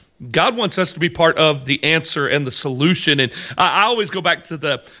gospel. God wants us to be part of the answer and the solution. And I always go back to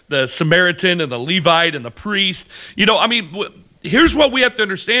the Samaritan and the Levite and the priest. Here's what we have to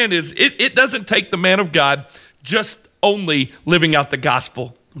understand is it doesn't take the man of God just only living out the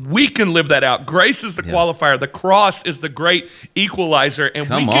gospel. We can live that out. Grace is the qualifier. The cross is the great equalizer, and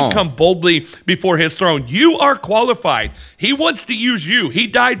we can come boldly before his throne. You are qualified. He wants to use you. He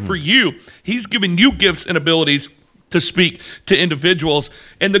died for you. He's given you gifts and abilities to speak to individuals.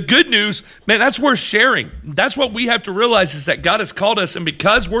 And the good news, man, that's worth sharing. That's what we have to realize, is that God has called us, and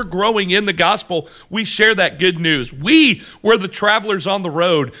because we're growing in the gospel, we share that good news. We were the travelers on the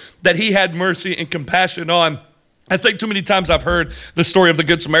road that he had mercy and compassion on. I think too many times I've heard the story of the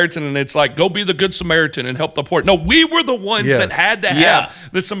Good Samaritan, and it's like, go be the Good Samaritan and help the poor. No, we were the ones that had to have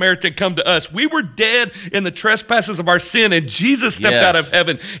the Samaritan come to us. We were dead in the trespasses of our sin, and Jesus stepped out of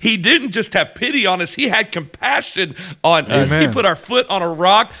heaven. He didn't just have pity on us. He had compassion on us. He put our foot on a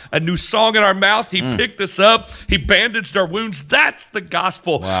rock, a new song in our mouth. He picked us up. He bandaged our wounds. That's the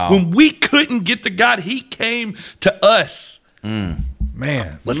gospel. Wow. When we couldn't get to God, he came to us.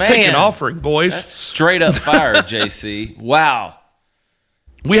 Man. Let's take an offering, boys. That's straight up fire, JC. Wow.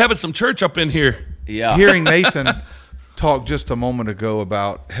 We having some church up in here. Yeah. Hearing Nathan talk just a moment ago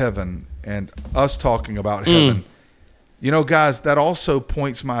about heaven and us talking about heaven, guys, that also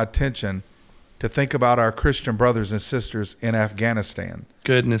points my attention to think about our Christian brothers and sisters in Afghanistan.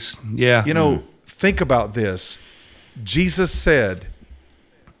 Goodness. Yeah. Think about this. Jesus said,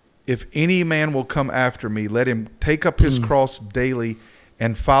 "If any man will come after me, let him take up his cross daily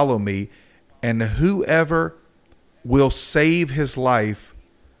and follow me. And whoever will save his life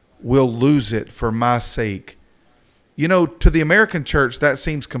will lose it for my sake." To the American church, that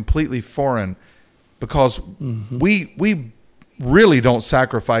seems completely foreign, because we really don't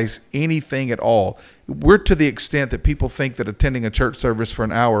sacrifice anything at all. We're to the extent that people think that attending a church service for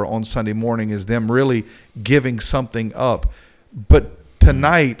an hour on Sunday morning is them really giving something up. But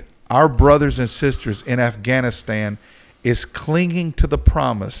tonight, our brothers and sisters in Afghanistan is clinging to the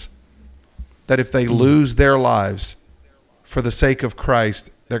promise that if they lose their lives for the sake of Christ,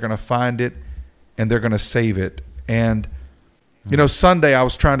 they're going to find it and they're going to save it. And, Sunday I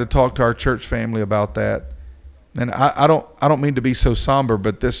was trying to talk to our church family about that. and I don't mean to be so somber,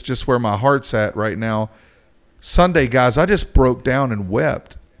 but this is just where my heart's at right now. Sunday, guys, I just broke down and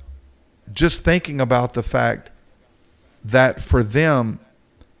wept just thinking about the fact that for them,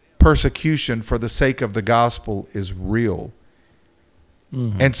 persecution for the sake of the gospel is real.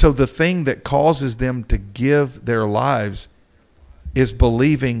 Mm-hmm. And so the thing that causes them to give their lives is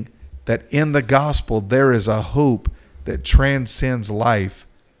believing that in the gospel there is a hope that transcends life,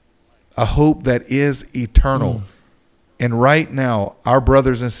 a hope that is eternal. And right now, our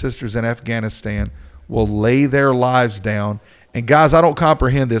brothers and sisters in Afghanistan will lay their lives down. And guys, I don't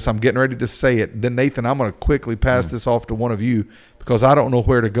comprehend this. I'm getting ready to say it. Then Nathan, I'm going to quickly pass this off to one of you because I don't know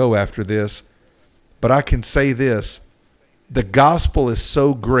where to go after this. But I can say this. The gospel is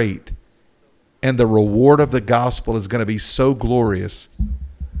so great and the reward of the gospel is going to be so glorious.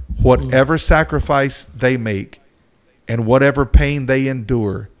 Whatever sacrifice they make and whatever pain they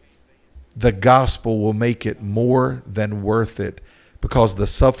endure, the gospel will make it more than worth it, because the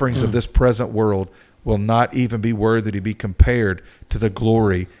sufferings of this present world will not even be worthy to be compared to the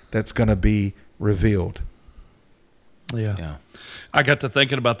glory that's going to be revealed. Yeah. I got to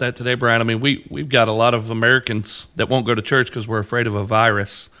thinking about that today, Brian. I mean, we've got a lot of Americans that won't go to church because we're afraid of a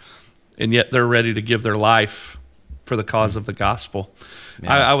virus, and yet they're ready to give their life for the cause of the gospel.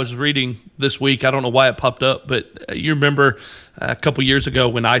 Yeah. I was reading this week, I don't know why it popped up, but you remember a couple years ago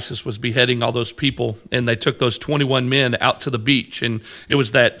when ISIS was beheading all those people, and they took those 21 men out to the beach, and it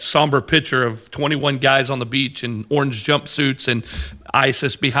was that somber picture of 21 guys on the beach in orange jumpsuits and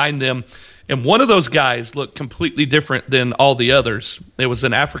ISIS behind them. And one of those guys looked completely different than all the others. It was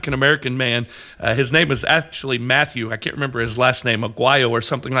an African-American man. His name is actually Matthew. I can't remember his last name, Aguayo or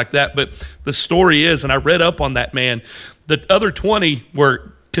something like that. But the story is, and I read up on that man, the other 20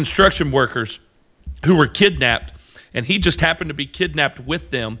 were construction workers who were kidnapped, and he just happened to be kidnapped with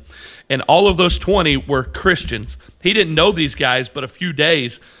them. And all of those 20 were Christians. He didn't know these guys but a few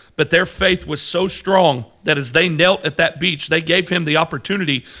days, but their faith was so strong that as they knelt at that beach, they gave him the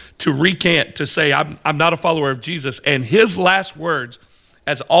opportunity to recant, to say, I'm not a follower of Jesus. And his last words,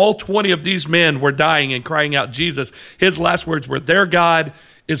 as all 20 of these men were dying and crying out Jesus, his last words were, "Their God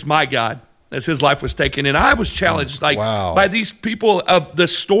is my God," as his life was taken. And I was challenged by these people, of the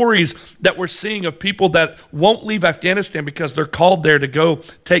stories that we're seeing of people that won't leave Afghanistan because they're called there to go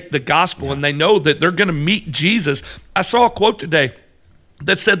take the gospel, and they know that they're going to meet Jesus. I saw a quote today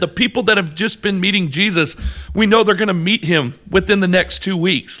that said the people that have just been meeting Jesus, we know they're going to meet him within the next 2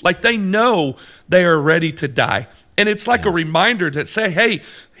 weeks. Like, they know they are ready to die. And it's like a reminder to say, hey,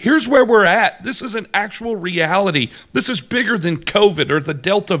 here's where we're at. This is an actual reality. This is bigger than COVID or the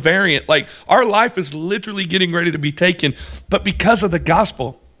Delta variant. Like, our life is literally getting ready to be taken. But because of the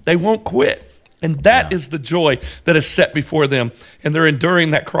gospel, they won't quit. And that is the joy that is set before them. And they're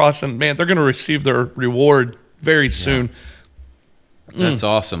enduring that cross. And, man, they're going to receive their reward very soon. That's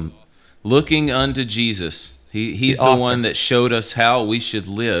awesome. Looking unto Jesus. He's the one that showed us how we should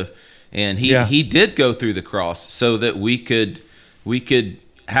live. And he did go through the cross so that we could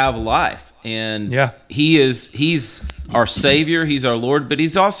have life. And he's our Savior, he's our Lord, but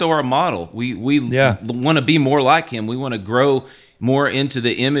he's also our model. We want to be more like him. We want to grow more into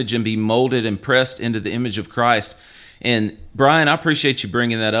the image and be molded and pressed into the image of Christ. And Brian, I appreciate you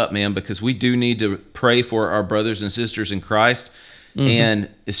bringing that up, man, because we do need to pray for our brothers and sisters in Christ. And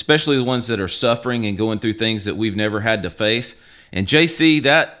especially the ones that are suffering and going through things that we've never had to face. And JC,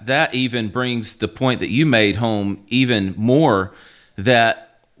 that even brings the point that you made home even more,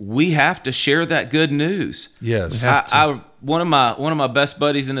 that we have to share that good news. Yes. One of my best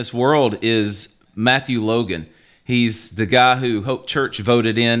buddies in this world is Matthew Logan. He's the guy who Hope Church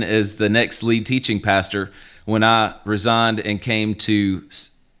voted in as the next lead teaching pastor when I resigned and came to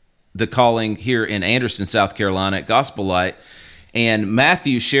the calling here in Anderson, South Carolina at Gospel Light. And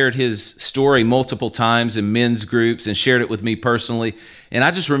Matthew shared his story multiple times in men's groups and shared it with me personally. And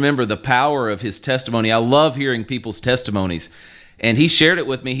I just remember the power of his testimony. I love hearing people's testimonies. And he shared it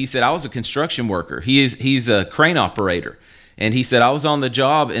with me. He said, I was a construction worker. He's a crane operator. And he said, I was on the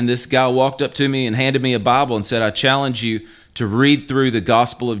job, and this guy walked up to me and handed me a Bible and said, I challenge you to read through the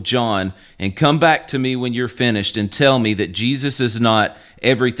Gospel of John and come back to me when you're finished and tell me that Jesus is not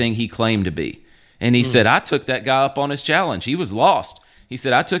everything he claimed to be. And he said, I took that guy up on his challenge. He was lost. He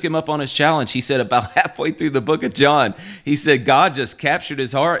said, I took him up on his challenge. He said, about halfway through the book of John, he said, God just captured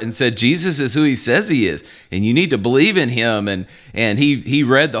his heart and said, Jesus is who he says he is, and you need to believe in him. And he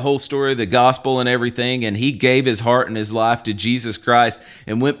read the whole story of the gospel and everything, and he gave his heart and his life to Jesus Christ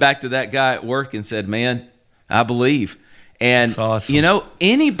and went back to that guy at work and said, man, I believe. And, That's awesome.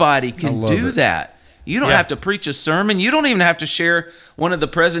 anybody can do that. You don't have to preach a sermon. You don't even have to share one of the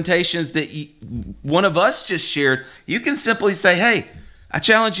presentations that one of us just shared. You can simply say, hey, I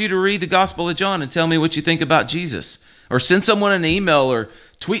challenge you to read the Gospel of John and tell me what you think about Jesus. Or send someone an email or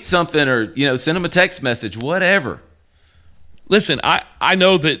tweet something or, send them a text message, whatever. Listen, I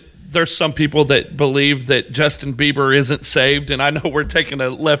know that there's some people that believe that Justin Bieber isn't saved, and I know we're taking a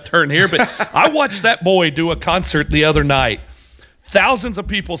left turn here, but I watched that boy do a concert the other night. Thousands of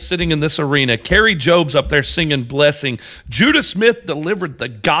people sitting in this arena. Carrie Job's up there singing Blessing. Judah Smith delivered the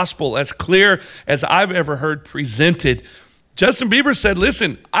gospel as clear as I've ever heard presented. Justin Bieber said,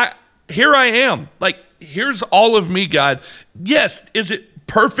 listen, here I am. Like, here's all of me, God. Yes, is it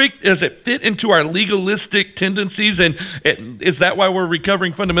perfect? Does it fit into our legalistic tendencies? And is that why we're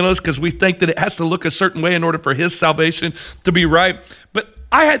recovering fundamentalists? Because we think that it has to look a certain way in order for his salvation to be right. But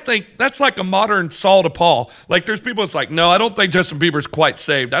I think that's like a modern Saul to Paul. Like, there's people that's like, no, I don't think Justin Bieber's quite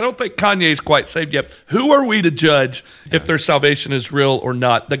saved. I don't think Kanye's quite saved yet. Who are we to judge if their salvation is real or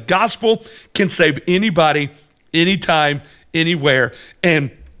not? The gospel can save anybody, anytime, anywhere.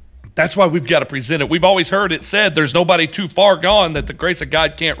 And that's why we've got to present it. We've always heard it said there's nobody too far gone that the grace of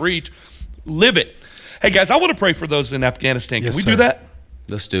God can't reach. Live it. Hey, guys, I want to pray for those in Afghanistan. Can we do that?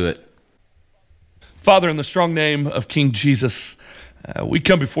 Let's do it. Father, in the strong name of King Jesus, we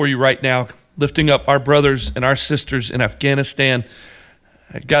come before you right now, lifting up our brothers and our sisters in Afghanistan,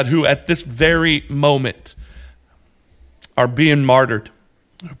 God, who at this very moment are being martyred,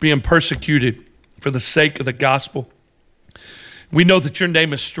 are being persecuted for the sake of the gospel. We know that your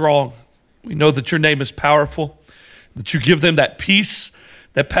name is strong. We know that your name is powerful, that you give them that peace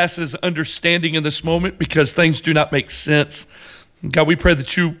that passes understanding in this moment because things do not make sense. God, we pray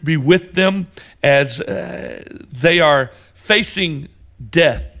that you be with them as they are facing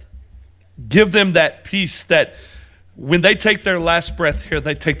death. Give them that peace that when they take their last breath here,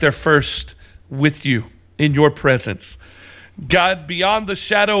 they take their first with you in your presence. God, beyond the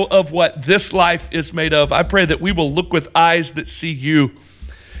shadow of what this life is made of, I pray that we will look with eyes that see you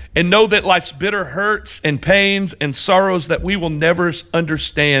and know that life's bitter hurts and pains and sorrows that we will never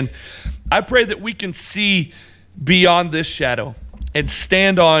understand. I pray that we can see beyond this shadow and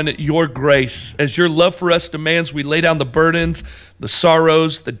stand on your grace as your love for us demands we lay down the burdens, the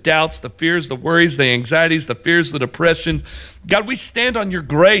sorrows, the doubts, the fears, the worries, the anxieties, the fears, the depressions. God, we stand on your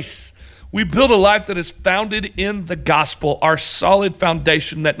grace. We build a life that is founded in the gospel, our solid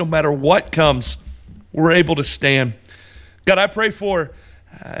foundation that no matter what comes, we're able to stand. God, I pray for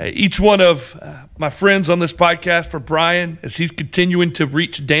each one of my friends on this podcast, for Brian, as he's continuing to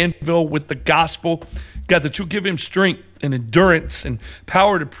reach Danville with the gospel. God, that you'll give him strength and endurance and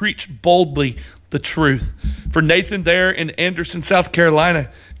power to preach boldly the truth. For Nathan there in Anderson, South Carolina,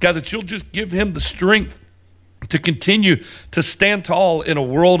 God, that you'll just give him the strength to continue to stand tall in a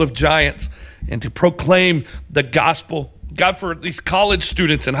world of giants and to proclaim the gospel. God, for these college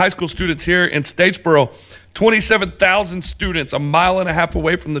students and high school students here in Statesboro, 27,000 students, a mile and a half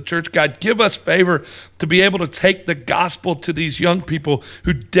away from the church. God, give us favor to be able to take the gospel to these young people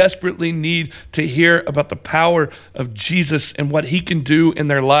who desperately need to hear about the power of Jesus and what he can do in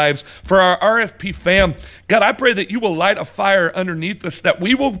their lives. For our RFP fam, God, I pray that you will light a fire underneath us, that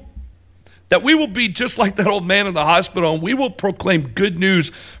we will be just like that old man in the hospital, and we will proclaim good news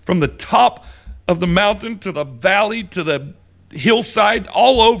from the top of the mountain to the valley to the hillside,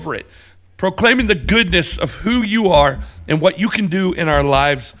 all over it, proclaiming the goodness of who you are and what you can do in our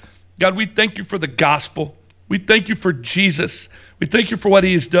lives. God, we thank you for the gospel. We thank you for Jesus. We thank you for what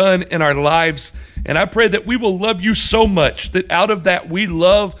he has done in our lives. And I pray that we will love you so much that out of that we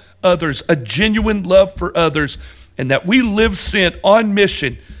love others, a genuine love for others, and that we live sent on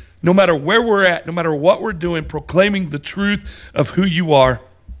mission, no matter where we're at, no matter what we're doing, proclaiming the truth of who you are.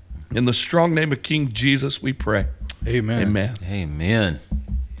 In the strong name of King Jesus, we pray. Amen. Amen. Amen.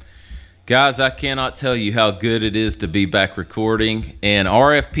 Guys, I cannot tell you how good it is to be back recording. And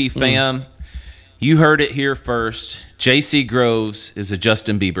RFP fam, you heard it here first. JC Groves is a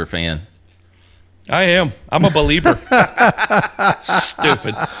Justin Bieber fan. I am. I'm a believer.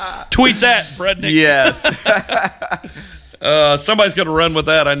 Stupid. Tweet that, Brednick. Yes. Somebody's going to run with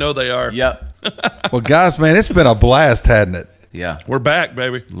that. I know they are. Yep. Well, guys, man, it's been a blast, hadn't it? Yeah. We're back,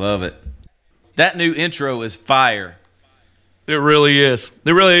 baby. Love it. That new intro is fire. It really is.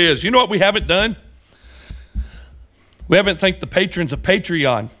 It really is. You know what we haven't done? We haven't thanked the patrons of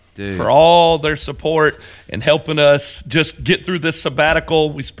Patreon for all their support and helping us just get through this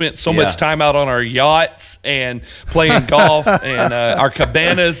sabbatical. We spent so much time out on our yachts and playing golf and our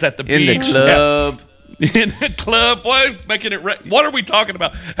cabanas at the beach. In the club. In the club, what? Making it. What are we talking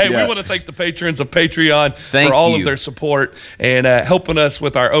about? Hey, we want to thank the patrons of Patreon for all of their support and helping us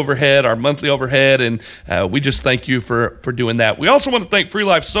with our overhead, our monthly overhead, and we just thank you for doing that. We also want to thank Free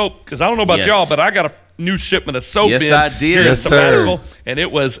Life Soap, because I don't know about y'all, but I got a new shipment of soap Yes, in I did. during Yes, sabbatical, sir. and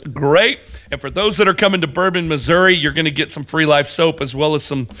it was great. And for those that are coming to Bourbon, Missouri, you're going to get some Free Life Soap as well as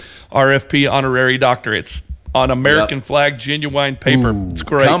some RFP honorary doctorates on American flag genuine paper. It's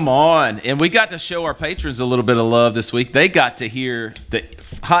great. Come on. And we got to show our patrons a little bit of love this week. They got to hear the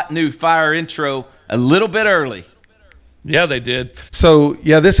hot new fire intro a little bit early. Yeah, they did. So,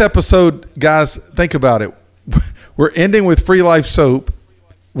 yeah, this episode, guys, think about it. We're ending with Free Life Soap.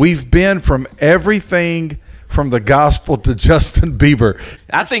 We've been from everything from the gospel to Justin Bieber.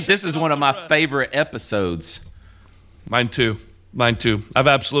 I think this is one of my favorite episodes. Mine too. I've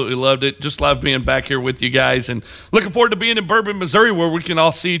absolutely loved it. Just love being back here with you guys, and looking forward to being in Bourbon, Missouri, where we can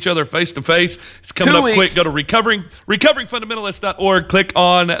all see each other face to face. It's coming 2 up quick. weeks. Go to recoveringfundamentalist.org, click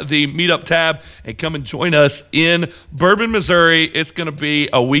on the meetup tab, and come and join us in Bourbon, Missouri. It's going to be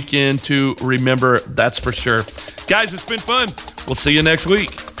a weekend to remember, that's for sure. Guys, it's been fun. We'll see you next week.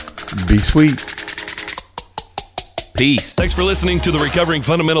 Be sweet. Peace. Thanks for listening to the Recovering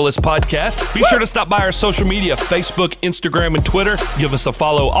Fundamentalist podcast. Be sure to stop by our social media, Facebook, Instagram, and Twitter. Give us a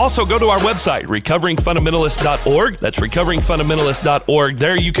follow. Also, go to our website, recoveringfundamentalist.org. That's recoveringfundamentalist.org.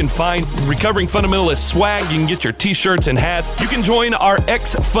 There you can find Recovering Fundamentalist swag. You can get your t-shirts and hats. You can join our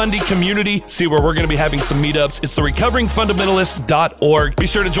ex-Fundy community, see where we're going to be having some meetups. It's the recoveringfundamentalist.org. Be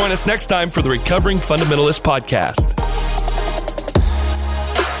sure to join us next time for the Recovering Fundamentalist podcast.